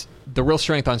is the real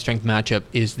strength on strength matchup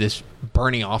is this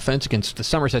Bernie offense against the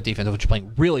Somerset defense, which is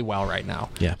playing really well right now.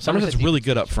 Yeah, Somerset's really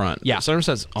good up front. Yeah,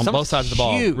 Somerset's on both sides of the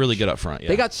ball, really good up front. Yeah.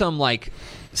 They got some 6'7",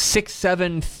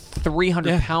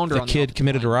 300-pounder. The kid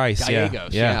committed to Rice.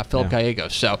 Gallegos. Philip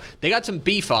Gallegos. So they got some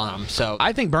beef on them. So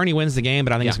I think Bernie wins the game,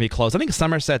 but I think it's gonna be close. I think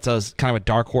Somerset's kind of a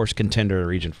dark horse contender to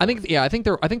Region 4. I think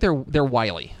they're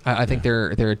Wiley. I think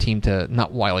they're a team to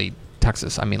not Wiley,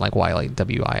 Texas. I mean like Wiley,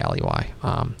 Wiley.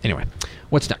 Anyway,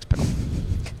 what's next, Pickle?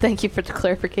 Thank you for the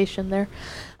clarification there.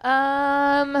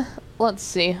 Let's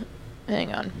see.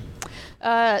 Hang on.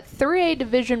 3A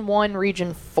Division 1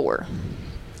 Region 4.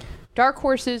 Dark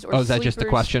horses or is that just the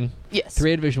sleepers? question? Yes.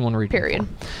 3A Division 1 Region Period.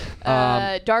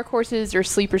 4. Dark horses or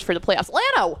sleepers for the playoffs.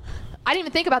 Llano! I didn't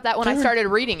even think about that when I started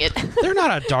reading it. They're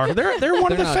not a dark. They're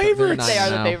one of the favorites. They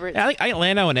are the favorites. I think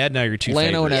Llano and Edna are your two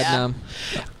favorites. Llano and Edna.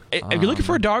 If you're looking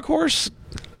for a dark horse,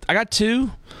 I got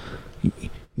two.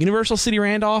 Universal City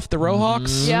Randolph, the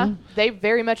Rohawks. Yeah, they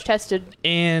very much tested.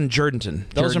 And Jourdanton.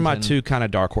 Those are my two kind of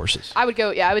dark horses. I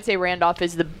would say Randolph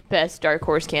is the best dark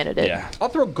horse candidate. Yeah. I'll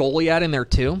throw Goliad in there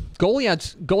too.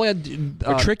 Goliad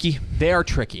are tricky. They are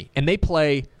tricky. And they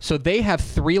play, so they have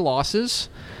 3 losses.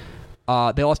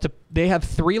 They have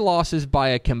 3 losses by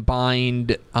a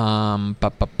combined 17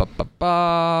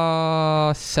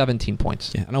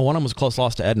 points. Yeah, I know one of them was a close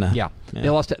loss to Edna. Yeah. They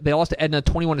lost to Edna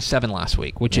 21-7 last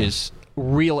week, which is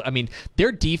real. I mean,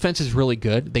 their defense is really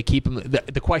good. They keep them.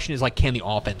 The question is can the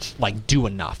offense do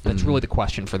enough? That's really the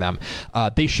question for them.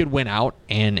 They should win out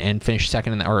and finish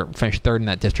second or finish third in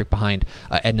that district behind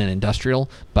Edna and Industrial.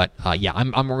 But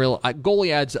I'm a real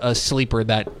Goliad's a sleeper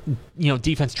that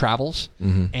defense travels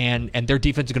and their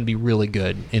defense is going to be really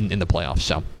good in the playoffs.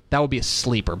 So that would be a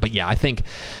sleeper. But I think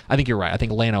you're right. I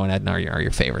think Llano and Edna are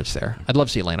your favorites there. I'd love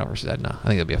to see Llano versus Edna. I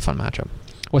think that'd be a fun matchup.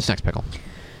 What's next, Pickle?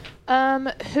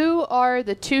 Who are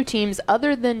the 2 teams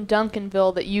other than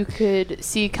Duncanville that you could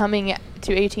see coming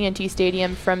to AT&T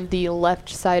Stadium from the left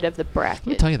side of the bracket?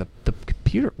 Let me tell you, the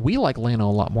computer, we like Llano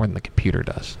a lot more than the computer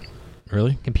does.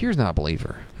 Really? Computer's not a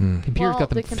believer. Computer's got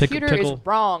them. The computer is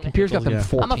wrong. Computer's got them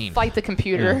 14th. I'm going to fight the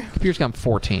computer. Yeah. Computer's got them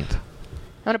 14th.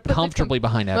 I'm gonna put comfortably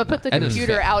behind Edna. I'm going to put the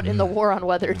computer out in the war on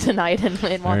weather tonight in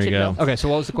Washington. Okay, so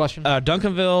what was the question?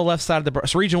 Duncanville, left side of the...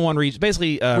 So Region 1,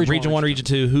 basically Region 1, Region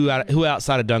 2, who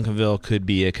outside of Duncanville could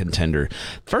be a contender?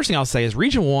 First thing I'll say is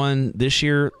Region 1 this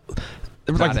year...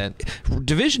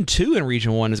 Division 2 in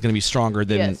Region 1 is going to be stronger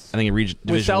than I think in Division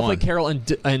 1. With South Lake Carroll and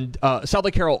South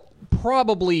Lake Carroll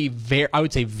probably I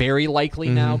would say very likely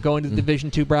now going to the Division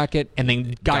 2 bracket, and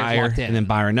then Geyer locked in. And then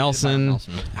Byron Nelson,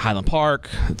 Highland Park.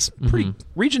 It's pretty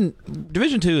Division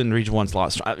 2 and Region 1's a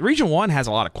lot. Region 1 has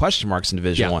a lot of question marks in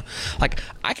Division 1.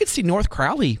 I could see North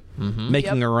Crowley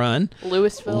making a run.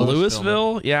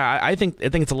 Louisville. Yeah, I think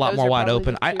it's a lot more wide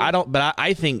open.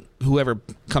 I think whoever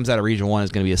comes out of Region 1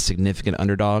 is going to be a significant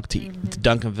underdog to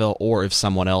Duncanville, or if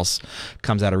someone else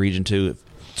comes out of Region 2.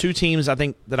 2 teams I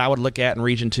think that I would look at in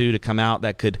Region 2 to come out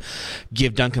that could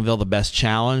give Duncanville the best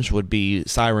challenge would be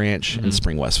Cy Ranch and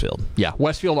Spring Westfield. Yeah,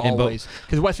 Westfield always,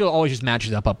 because Westfield always just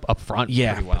matches up front.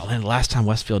 Yeah, pretty well. And last time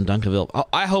Westfield and Duncanville,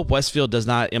 I hope Westfield does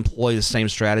not employ the same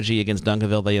strategy against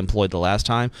Duncanville they employed the last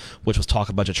time, which was talk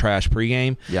a bunch of trash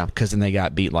pregame. Yeah, because then they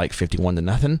got beat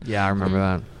 51-0. Yeah, I remember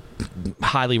that.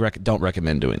 Highly don't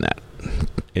recommend doing that.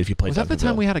 if you play. Was that the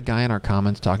time we had a guy in our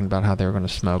comments talking about how they were going to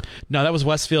smoke No, that was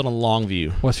Westfield and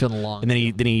Longview. Westfield and Long? And then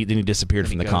he disappeared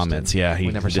from the ghosted. comments. Yeah, We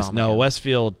never saw him No, again.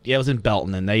 Westfield. Yeah, it was in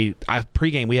Belton, and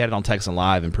pregame we had it on Texan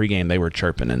Live, and pregame they were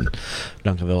chirping, and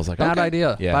Duncanville was like, Bad okay.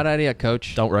 idea. Yeah. Bad idea,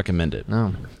 Coach. Don't recommend it.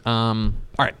 No. All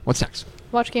right. What's next?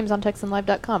 Watch games on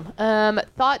TexanLive.com.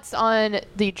 Thoughts on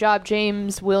the job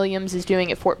James Williams is doing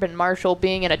at Fort Bend Marshall,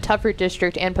 being in a tougher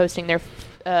district and posting their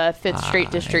fifth straight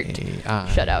district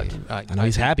shutout. I know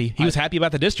he's happy. He was happy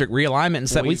about the district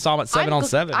realignment, and we saw him at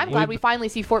 7-on-7. I'm glad we finally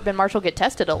see Fort Bend Marshall get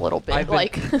tested a little bit.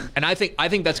 And I think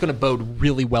that's going to bode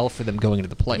really well for them going into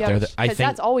the playoffs. Yeah, I because think-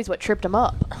 that's always what tripped him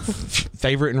up.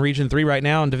 Favorite in Region 3 right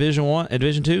now in Division 1 and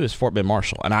Division 2 is Fort Bend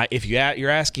Marshall. And if you're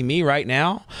asking me right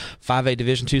now, 5A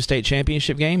Division 2 state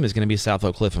championship game is going to be South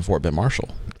Oak Cliff and Fort Bend Marshall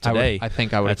today. I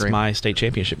think I would That's agree. my state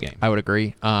championship game. I would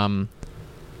agree. Well,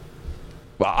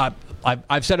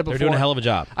 I've said it before. They're doing a hell of a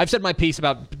job. I've said my piece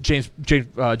about James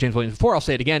Williams before. I'll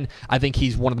say it again. I think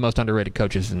he's one of the most underrated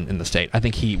coaches in the state. I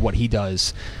think what he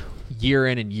does year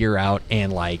in and year out,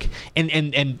 and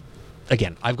and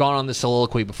again, I've gone on this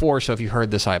soliloquy before, so if you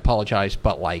heard this, I apologize.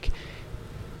 But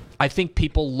I think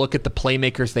people look at the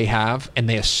playmakers they have and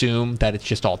they assume that it's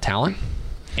just all talent,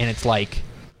 and it's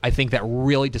I think that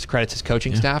really discredits his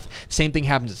coaching staff. Same thing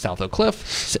happens at South Oak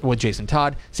Cliff with Jason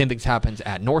Todd. Same thing happens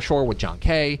at North Shore with John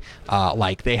Kay.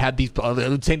 They had these.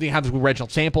 Same thing happens with Reginald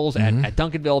Samples at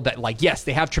Duncanville. That yes,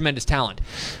 they have tremendous talent,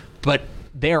 but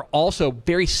they are also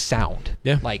very sound.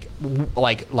 Yeah. Like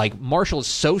Marshall is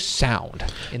so sound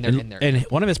in their. And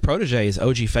one of his proteges,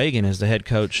 OG Fagan, is the head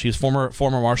coach. He was former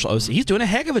Marshall OC. He's doing a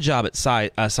heck of a job at Cy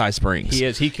Springs. He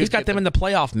is. He's got them in the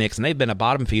playoff mix, and they've been a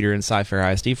bottom feeder in Cy Fair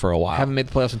ISD for a while. Haven't made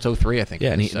the playoffs since 03, I think.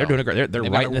 Yeah, and they're doing a great. They're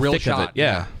they've right got in a the real thick shot. of it.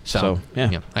 Yeah. So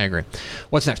yeah, I agree.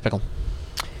 What's next, Pickle?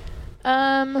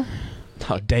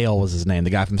 Dale was his name,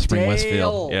 the guy from Spring Dale.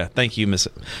 Westfield. Yeah, thank you, Miss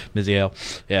Yale.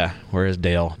 Yeah, where is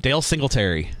Dale? Dale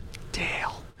Singletary.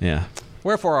 Dale. Yeah,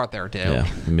 Wherefore art thou, Dale? yeah,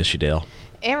 we miss you, Dale.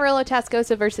 Amarillo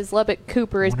Tascosa versus Lubbock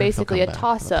Cooper is wonder if they'll basically a come back.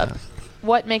 toss-up.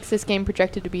 What makes this game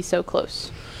projected to be so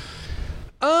close?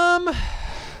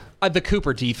 The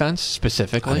Cooper defense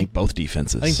specifically. I think both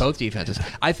defenses.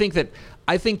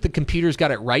 I think the computers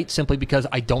got it right simply because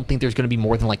I don't think there's going to be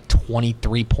more than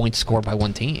 23 points scored by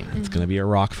one team. It's going to be a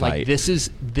rock fight. This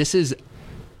is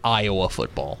Iowa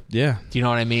football. Yeah. Do you know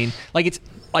what I mean? It's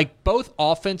both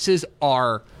offenses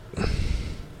are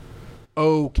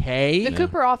okay. The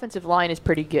Cooper offensive line is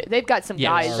pretty good. They've got some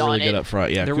guys They're really on good it. up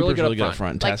front. Yeah, They're Cooper's really good up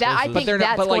front. Like that, I think they're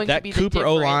not- that's but, going to That be Cooper the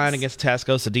O difference. line against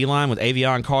Tascosa D line with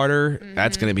Avion Carter,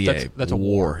 that's going to be That's a a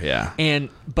war. Yeah.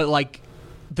 But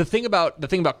the thing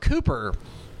about Cooper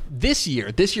this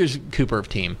year's Cooper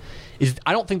team is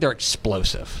I don't think they're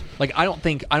explosive. I don't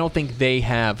think they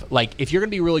have if you're going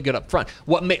to be really good up front.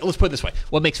 Let's put it this way: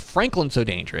 what makes Franklin so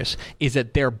dangerous is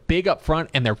that they're big up front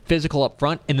and they're physical up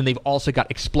front, and then they've also got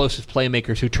explosive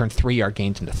playmakers who turn 3-yard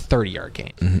gains into 30-yard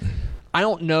gains. Mm-hmm. I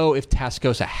don't know if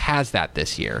Tascosa has that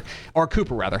this year, or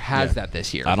Cooper rather has that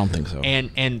this year. I don't think so.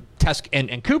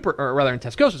 And Cooper, or rather,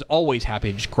 Tascosa is always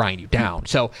happy to just grind you down.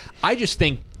 So I just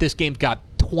think this game's got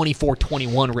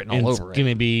 24-21 written all It's over it. going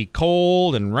to be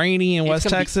cold and rainy in West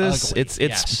gonna be Texas. ugly, It's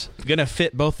yes. going to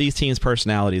fit both these teams'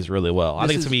 personalities really well. I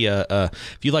think it's going to be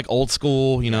if you like old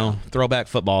school, throwback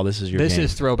football, this is your This game.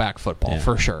 is throwback football Yeah.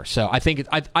 for sure. So I think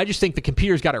I just think the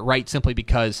computers got it right simply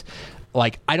because.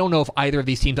 I don't know if either of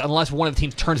these teams, unless one of the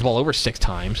teams turns the ball over 6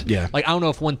 times. Yeah. I don't know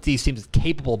if one of these teams is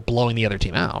capable of blowing the other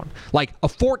team out. A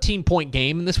 14-point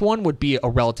game in this one would be a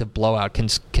relative blowout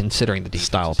considering the defense.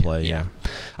 Style of play, yeah.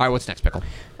 All right, what's next, Pickle?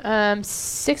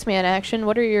 6-man action.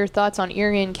 What are your thoughts on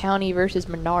Erie County versus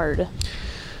Menard?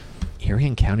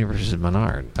 Erie County versus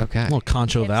Menard. Okay. a little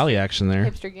Concho Valley action there.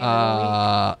 Hipster game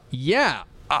of the week. Yeah.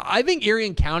 I think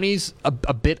Erie County's a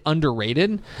bit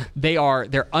underrated.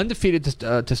 They're undefeated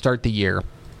to start the year.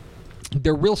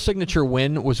 Their real signature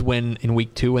win was in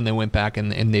week 2 when they went back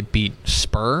and they beat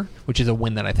Spur, which is a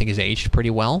win that I think has aged pretty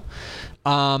well.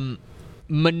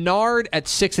 Menard at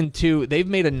 6-2, they've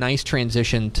made a nice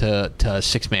transition to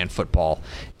 6-man football,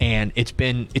 and it's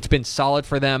been solid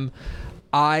for them.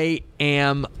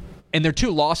 And their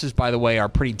 2 losses, by the way, are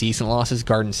pretty decent losses,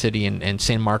 Garden City and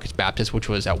San Marcos Baptist, which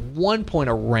was at one point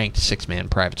a ranked 6-man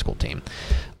private school team.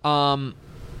 I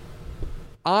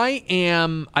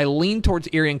lean towards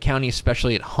Erie County,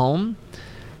 especially at home.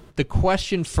 The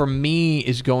question for me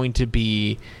is going to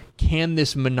be, can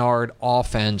this Menard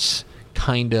offense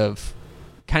kind of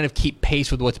keep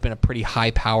pace with what's been a pretty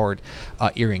high-powered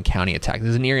Erie County attack? This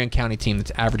is an Erie County team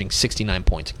that's averaging 69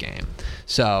 points a game.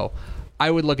 So I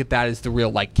would look at that as the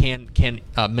real, can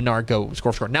Menard go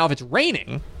score? Now, if it's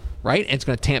raining, right, and it's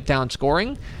going to tamp down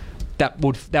scoring, that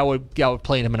would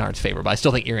play into Menard's favor. But I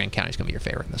still think Erie County is going to be your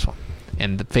favorite in this one.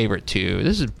 And the favorite too.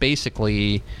 This is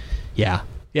basically,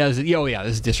 this is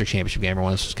a district championship game.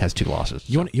 Everyone has 2 losses.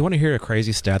 You want to hear a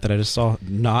crazy stat that I just saw?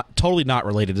 Totally not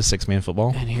related to 6-man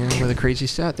football. And here where the crazy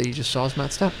stat that you just saw is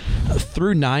Matt Stepp.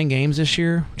 Through 9 games this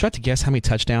year, try to guess how many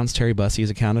touchdowns Terry Bussey has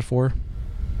accounted for.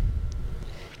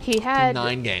 He had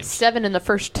 9 games. 7 in the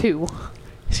first 2.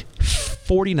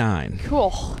 49.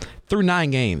 Cool. Through 9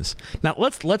 games. Now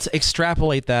let's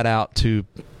extrapolate that out to.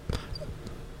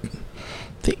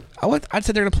 I'd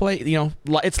say they're going to play.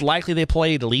 It's likely they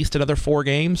play at least another 4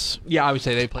 games. Yeah, I would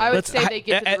say they play. I would say they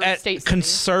get to the state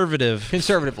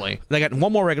conservatively. They got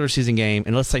 1 more regular season game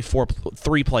and let's say 3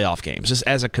 playoff games, just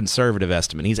as a conservative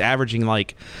estimate. He's averaging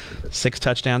like 6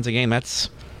 touchdowns a game.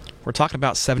 We're talking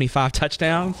about 75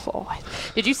 touchdowns. Oh,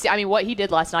 did you see? I mean, what he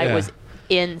did last night was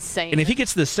insane. And if he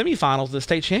gets to the semifinals of the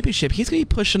state championship, he's going to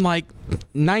be pushing like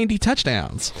 90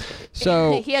 touchdowns.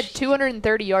 So he had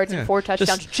 230 yards and 4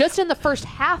 touchdowns just in the first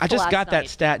half. I just got that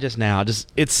stat just now.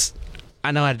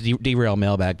 I know I had to derail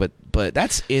mailbag, but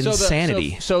that's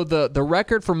insanity. So the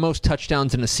record for most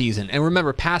touchdowns in a season, and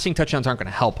remember, passing touchdowns aren't going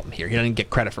to help him here. He doesn't get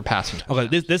credit for passing touchdowns.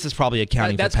 Okay, this is probably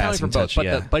accounting for passing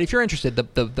touchdowns. But, but if you're interested,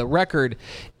 the record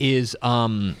is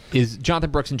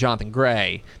Jonathan Brooks and Jonathan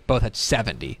Gray both had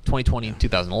 70, 2020 and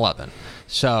 2011.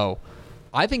 So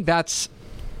I think that's.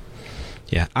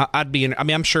 Yeah,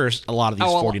 I'm sure a lot of these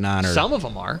 49 are. Some of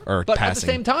them are. Or but passing. at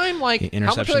the same time, like,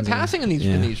 how much are they passing in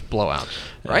these blowouts?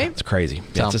 Right? It's crazy.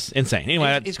 So, it's just insane.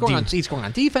 Anyway, he's scoring on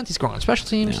defense. He's scoring on special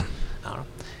teams. Yeah. I don't know.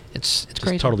 It's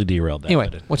crazy. Totally derailed that.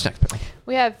 Anyway, what's next, Pickle?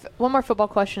 We have one more football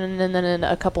question and then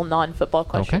a couple non-football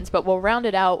questions, but we'll round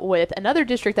it out with another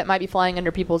district that might be flying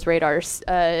under people's radars,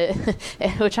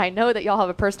 which I know that y'all have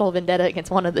a personal vendetta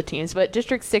against one of the teams, but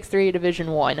District 6-3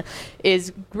 Division 1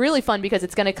 is really fun because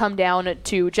it's going to come down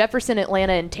to Jefferson,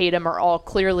 Atlanta, and Tatum are all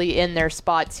clearly in their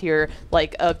spots here,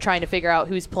 like of trying to figure out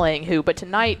who's playing who. But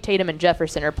tonight, Tatum and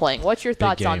Jefferson are playing. What's your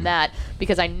thoughts on that?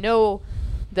 Because I know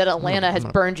that Atlanta has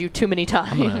burned you too many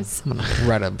times. I'm going to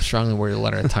write a strongly worded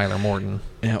letter to Tyler Morton.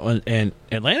 Yeah, and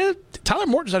Atlanta, Tyler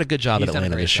Morton's done a good job at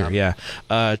Atlanta this year.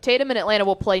 Yeah, Tatum and Atlanta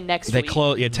will play next week.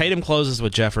 Tatum closes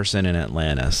with Jefferson in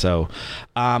Atlanta. So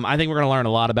I think we're going to learn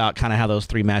a lot about kind of how those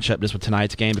 3 match up just with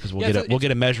tonight's game because we'll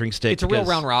get a measuring stick. It's a real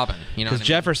round robin. Because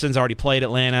Jefferson's already played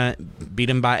Atlanta, beat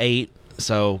him by 8.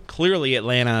 So clearly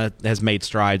Atlanta has made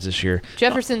strides this year.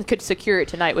 Jefferson could secure it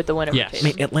tonight with the win over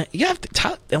Tatum. I mean,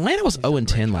 Atlanta was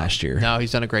 0-10 last year. No,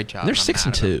 he's done a great job. They're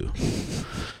 6-2.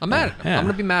 I'm mad at him. I'm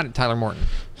going to be mad at Tyler Morton.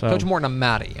 Coach Morton, I'm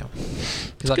mad at you.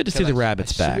 It's good to see the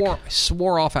Rabbits back. I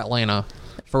swore off Atlanta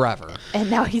forever. And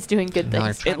now he's doing good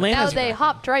things. Now they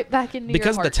hopped right back into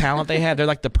because your of the talent they have. They're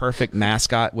like the perfect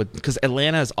mascot because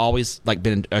Atlanta has always like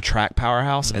been a track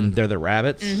powerhouse, and they're the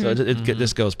Rabbits. So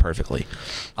this goes perfectly.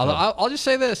 I'll just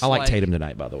say this: I like Tatum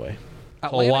tonight, by the way.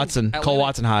 Cole Watson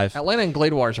Hive. Atlanta and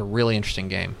Gladewater is a really interesting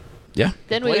game. Yeah.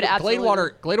 Then we would absolutely.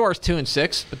 Gladewater's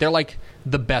 2-6, but they're like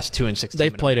the best 2-6.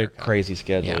 They've played a crazy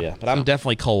schedule, yeah. But I'm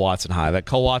definitely Cole Watson high. That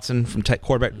Cole Watson from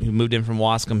quarterback who moved in from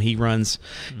Wascom, he runs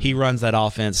that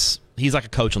offense. He's like a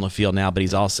coach on the field now, but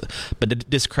it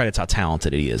discredits how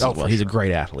talented he is as well. He's a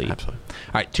great athlete. Absolutely.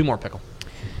 All right, 2 more, Pickle.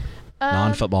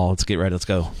 Non-football. Let's get ready. Let's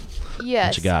go.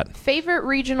 Yes. What you got? Favorite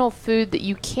regional food that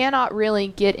you cannot really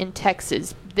get in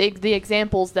Texas. The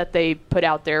examples that they put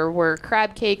out there were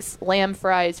crab cakes, lamb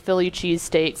fries, Philly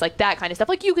cheesesteaks, like that kind of stuff.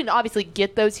 Like you can obviously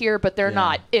get those here, but they're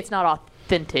not. It's not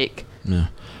authentic. No.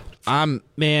 I'm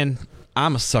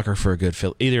a sucker for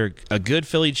either a good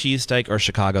Philly cheesesteak or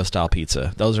Chicago style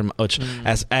pizza. Those are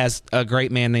as a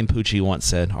great man named Pucci once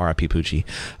said, R.I.P. Pucci.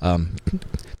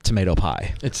 Tomato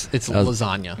pie. It's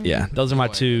lasagna. Yeah, those are my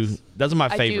two. Those are my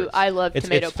favorites. I love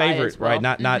tomato it's pie favorite, as well.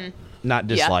 right? Not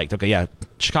disliked. Okay, yeah,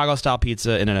 Chicago style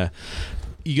pizza and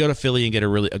you go to Philly and get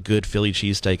a good Philly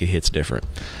cheesesteak. It hits different.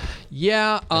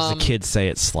 Yeah, as the kids say,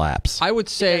 it slaps. I would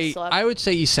say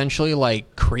essentially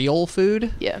like Creole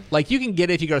food. Yeah, like you can get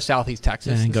it if you go to Southeast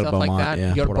Texas and stuff like that.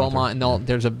 You go to Beaumont and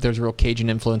there's a real Cajun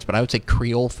influence, but I would say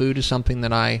Creole food is something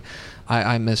that I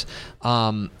miss.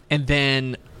 And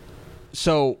then,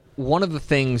 so one of the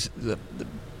things.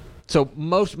 So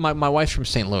my wife's from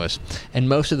St. Louis, and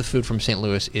most of the food from St.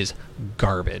 Louis is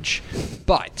garbage.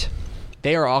 But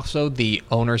they are also the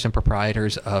owners and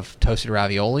proprietors of Toasted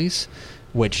Raviolis,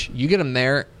 which you get them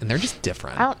there, and they're just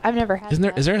different. I've never had.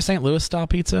 Is there a St. Louis style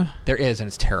pizza? There is, and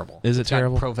it's terrible. Is it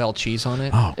terrible? Got Provel cheese on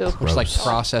it. Oh, which is like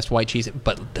processed white cheese.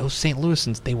 But those St.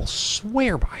 Louisans, they will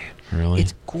swear by it. Really?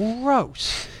 It's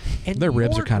gross. And their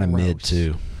ribs are kind of mid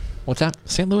too. What's that?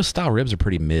 St. Louis style ribs are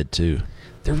pretty mid too.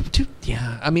 They're too,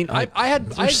 yeah. I mean, I had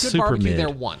good super barbecue mid. there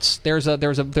once. There's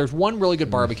one really good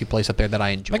barbecue place up there that I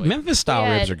enjoy. Like Memphis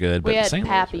style ribs are good, but we had St. Louis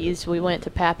Pappy's. We went to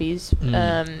Pappy's in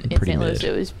pretty St. Louis.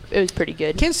 mid. It was pretty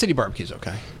good. Kansas City barbecue's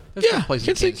okay. There's Yeah, good places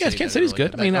in Kansas City's that are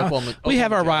good. really I mean, Oklahoma- we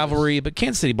have our Oklahoma Joe's. rivalry, but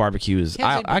Kansas City barbecue is.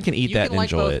 Kansas City- I can eat you that can and like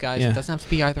enjoy both, it. guys. Yeah. It doesn't have to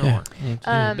be either Yeah. or. It's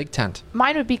a big tent.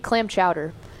 Mine would be clam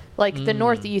chowder. Like the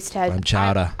Northeast has Clam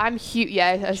chowder. I'm huge. Yeah,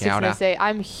 I was just Chowder. gonna say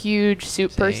I'm a huge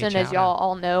soup Say person, as chowder. y'all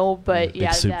all know. But Big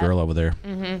yeah, soup girl over there.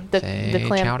 the Say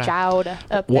clam chowder. chowder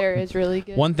up What- there is really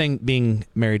good. One thing, being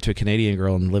married to a Canadian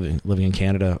girl and living in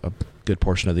Canada a good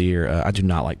portion of the year, I do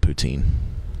not like poutine.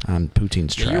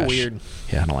 Poutine's Yeah, trash. you're weird.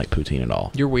 Yeah, I don't like poutine at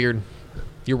all. You're weird.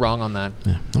 You're wrong on that.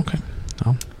 Yeah. Okay.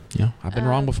 Oh, yeah. I've been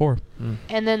wrong before.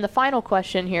 And then the final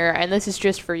question here, and this is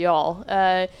just for y'all.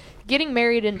 Getting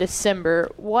married in December,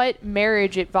 what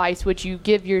marriage advice would you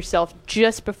give yourself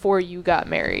just before you got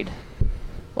married?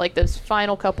 Like those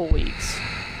final couple weeks.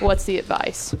 What's the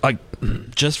advice? Like,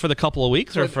 just for the couple of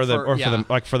weeks, or for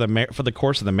the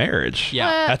course of the marriage.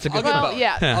 Yeah. That's a good. I'll give Well, both.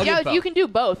 yeah, I'll give yeah. both. You can do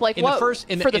both. Like In the what first-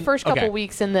 in the- for the in- first couple okay.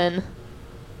 weeks, and then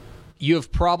You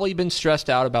have probably been stressed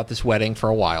out about this wedding for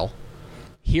a while.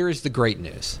 Here's the great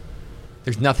news.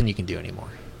 There's nothing you can do anymore.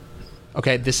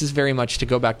 Okay, this is very much to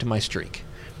go back to my streak.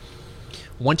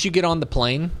 Once you get on the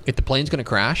plane, if the plane's going to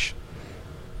crash,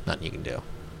 nothing you can do.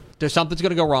 There's something's going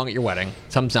to go wrong at your wedding.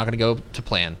 Something's not going to go to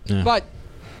plan. Yeah. But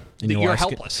And your you're wife's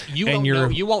helpless. You and won't your- know.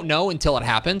 You won't know until it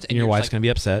happens. And your you're wife's just going to be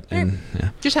upset. And yeah.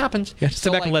 just happens. Yeah, just sit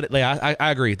So, back and let it lay. I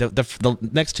agree. The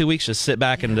next 2 weeks, just sit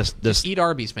back and just eat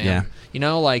Arby's, man. Yeah. You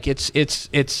know, like it's yeah,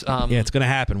 it's going to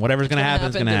happen. Whatever's going to happen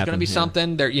is going to There's happen. going to be Yeah.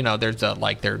 something. There, there's they're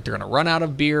going to run out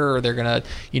of beer, or they're going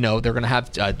to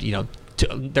have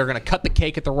they're going to cut the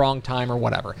cake at the wrong time or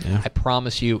whatever. Yeah. I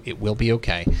promise you, it will be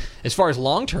okay. As far as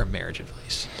long-term marriage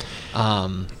advice,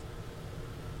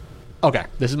 okay,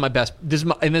 this is my best. This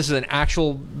is an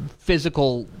actual,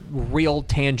 physical, real,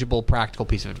 tangible, practical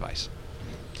piece of advice.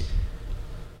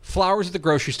 Flowers at the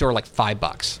grocery store are like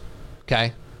 $5.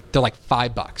 Okay, they're like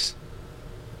 $5.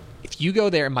 If you go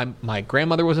there, my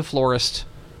grandmother was a florist,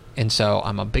 and so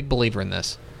I'm a big believer in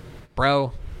this,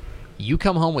 bro. You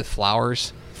come home with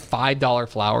flowers, $5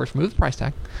 flowers, remove the price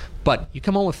tag, but you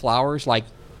come home with flowers like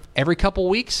every couple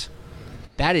weeks.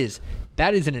 That is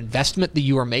an investment that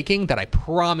you are making that I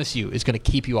promise you is going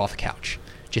to keep you off the couch.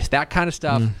 Just that kind of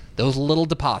stuff. Those little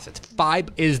deposits.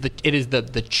 It is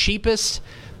the cheapest,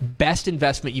 best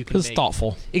investment you can make. It's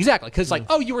thoughtful. Exactly, because like,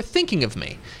 oh, you were thinking of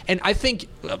me, and I think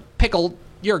Pickle,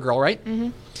 you're a girl, right?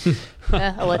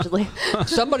 allegedly.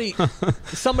 Somebody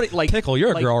like Pickle,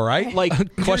 you're a like- girl, right? Like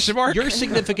Question mark? Your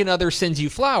significant other sends you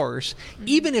flowers,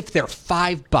 even if they're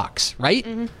 $5,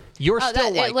 right? You're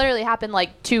still like It literally happened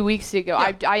like 2 weeks ago.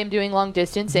 Yeah. I am doing long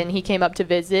distance, and he came up to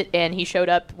visit, and he showed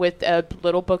up with a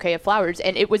little bouquet of flowers,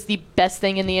 and it was the best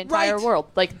thing in the entire Right. world.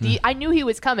 Like I knew he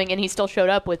was coming, and he still showed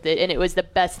up with it, and it was the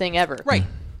best thing ever. right.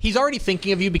 He's already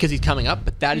thinking of you because he's coming up,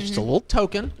 but that is just a little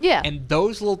token. Yeah. And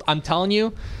those little, I'm telling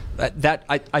you,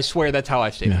 I swear that's how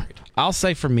I stay married. I'll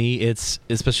say for me, it's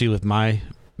especially with my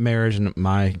marriage and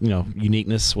my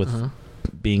uniqueness with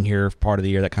being here part of the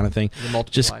year, that kind of thing. The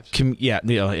multiple Just lives.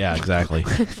 yeah, exactly.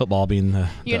 Football being the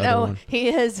You other know, one. he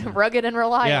is rugged and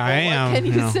reliable. Yeah, I am. What can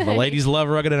you say? The ladies love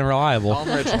rugged and reliable. Palm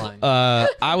Ridge line.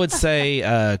 I would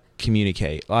say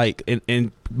communicate.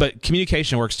 But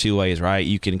communication works two ways, right?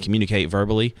 You can communicate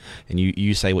verbally, and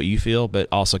you say what you feel, but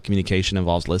also communication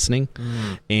involves listening,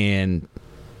 and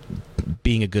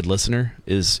being a good listener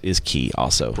is key.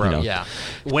 Also, Bro, yeah.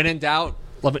 When in doubt,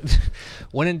 love it.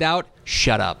 When in doubt,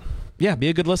 shut up. Yeah, be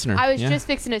a good listener. I was Yeah. just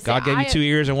fixing to say, God gave you 2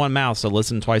 ears and 1 mouth, so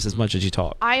listen twice as much as you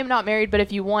talk. I am not married, but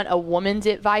if you want a woman's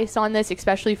advice on this,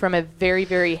 especially from a very,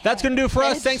 very That's going to do it for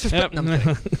us. Thanks for Yep. no, I'm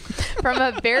kidding. from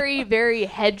a very, very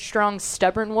headstrong,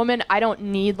 stubborn woman, I don't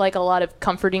need like a lot of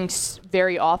comforting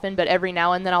very often, but every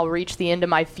now and then I'll reach the end of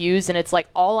my fuse, and it's like,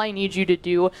 all I need you to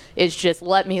do is just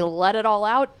let it all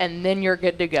out, and then you're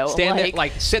good to go. Stand there,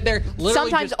 like sit there. Literally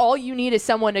sometimes just, all you need is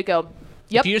someone to go,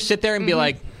 yep. if you just sit there and be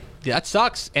like, that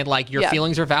sucks, and like your Yeah.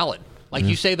 feelings are valid. Like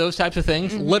you say those types of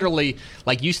things, literally,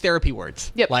 like use therapy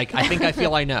words. Yep. Like I think I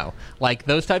feel I know. Like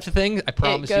those types of things, I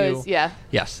promise goes, you. yeah.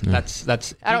 Yes,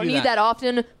 that's. I don't need that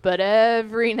often, but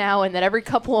every now and then, every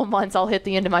couple of months, I'll hit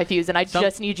the end of my fuse, and I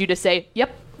just need you to say,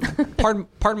 yep. Pardon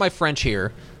my French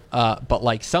here, but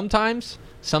like sometimes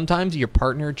your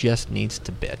partner just needs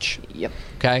to bitch. Yep.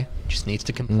 Okay, just needs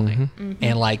to complain,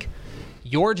 and like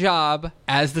your job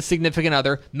as the significant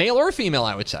other, male or female,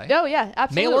 I would say. Oh, yeah,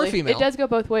 absolutely. Male or female. It does go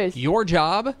both ways. Your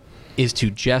job is to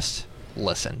just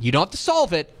listen. You don't have to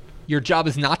solve it. Your job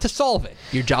is not to solve it.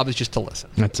 Your job is just to listen.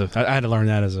 I had to learn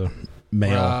that as a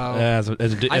male. Bro. As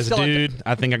a still have dude,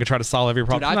 I think I could try to solve every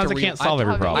problem. Dude, Sometimes I can't solve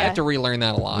every I problem. have to relearn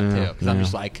that a lot too, because I'm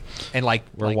just like, and like,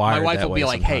 We're my wired wife that will be way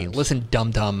like, "Hey, sometimes. listen,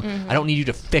 dum dum, I don't need you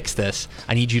to fix this.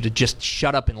 I need you to just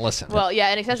shut up and listen." Well, yeah,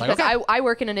 and especially It's like, because I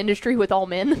work in an industry with all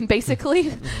men,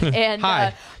 basically, and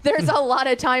Hi. there's a lot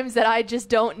of times that I just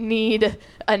don't need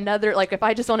another. Like, if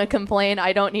I just want to complain,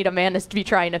 I don't need a man to be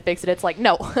trying to fix it. It's like,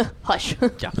 no, hush.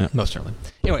 yeah, most certainly.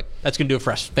 Anyway, that's gonna do it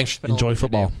for us. Thanks for spending Enjoy a little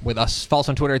bit of your football. day with us. Follow us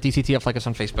on Twitter at DCTF. Like us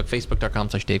on Facebook,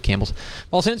 Facebook.com/Dave Campbell's.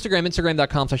 Follow us on Instagram,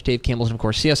 Instagram.com/Dave Campbell's, and of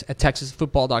course, see us at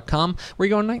TexasFootball.com. Where are you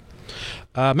going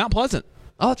tonight? Mount Pleasant.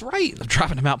 Oh, that's right. I'm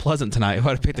driving to Mount Pleasant tonight.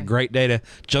 I picked a great day to.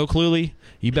 Joe Cluley,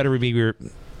 you better be your.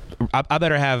 I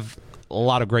better have a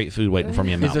lot of great food waiting for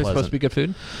me in Is Mount there Pleasant. supposed to be good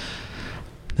food?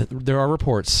 There are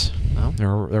reports. Oh. There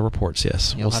are reports.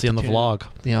 Yes, You'll we'll have see to on the tune in. vlog.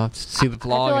 You know, see the I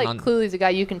vlog feel like on Cluley's a guy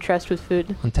you can trust with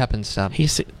food. Tep stuff.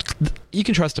 You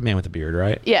can trust a man with a beard,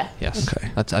 right? Yeah. Yes.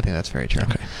 Okay. I think that's very true.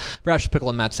 Okay. Brash Pickle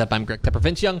and Matt Stepp. I'm Greg Tepper.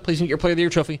 Vince Young, please meet your Player of the Year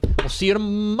trophy. We'll see you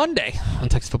on Monday on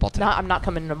Texas Football Today. I'm not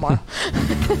coming tomorrow.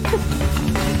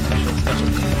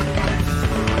 Special.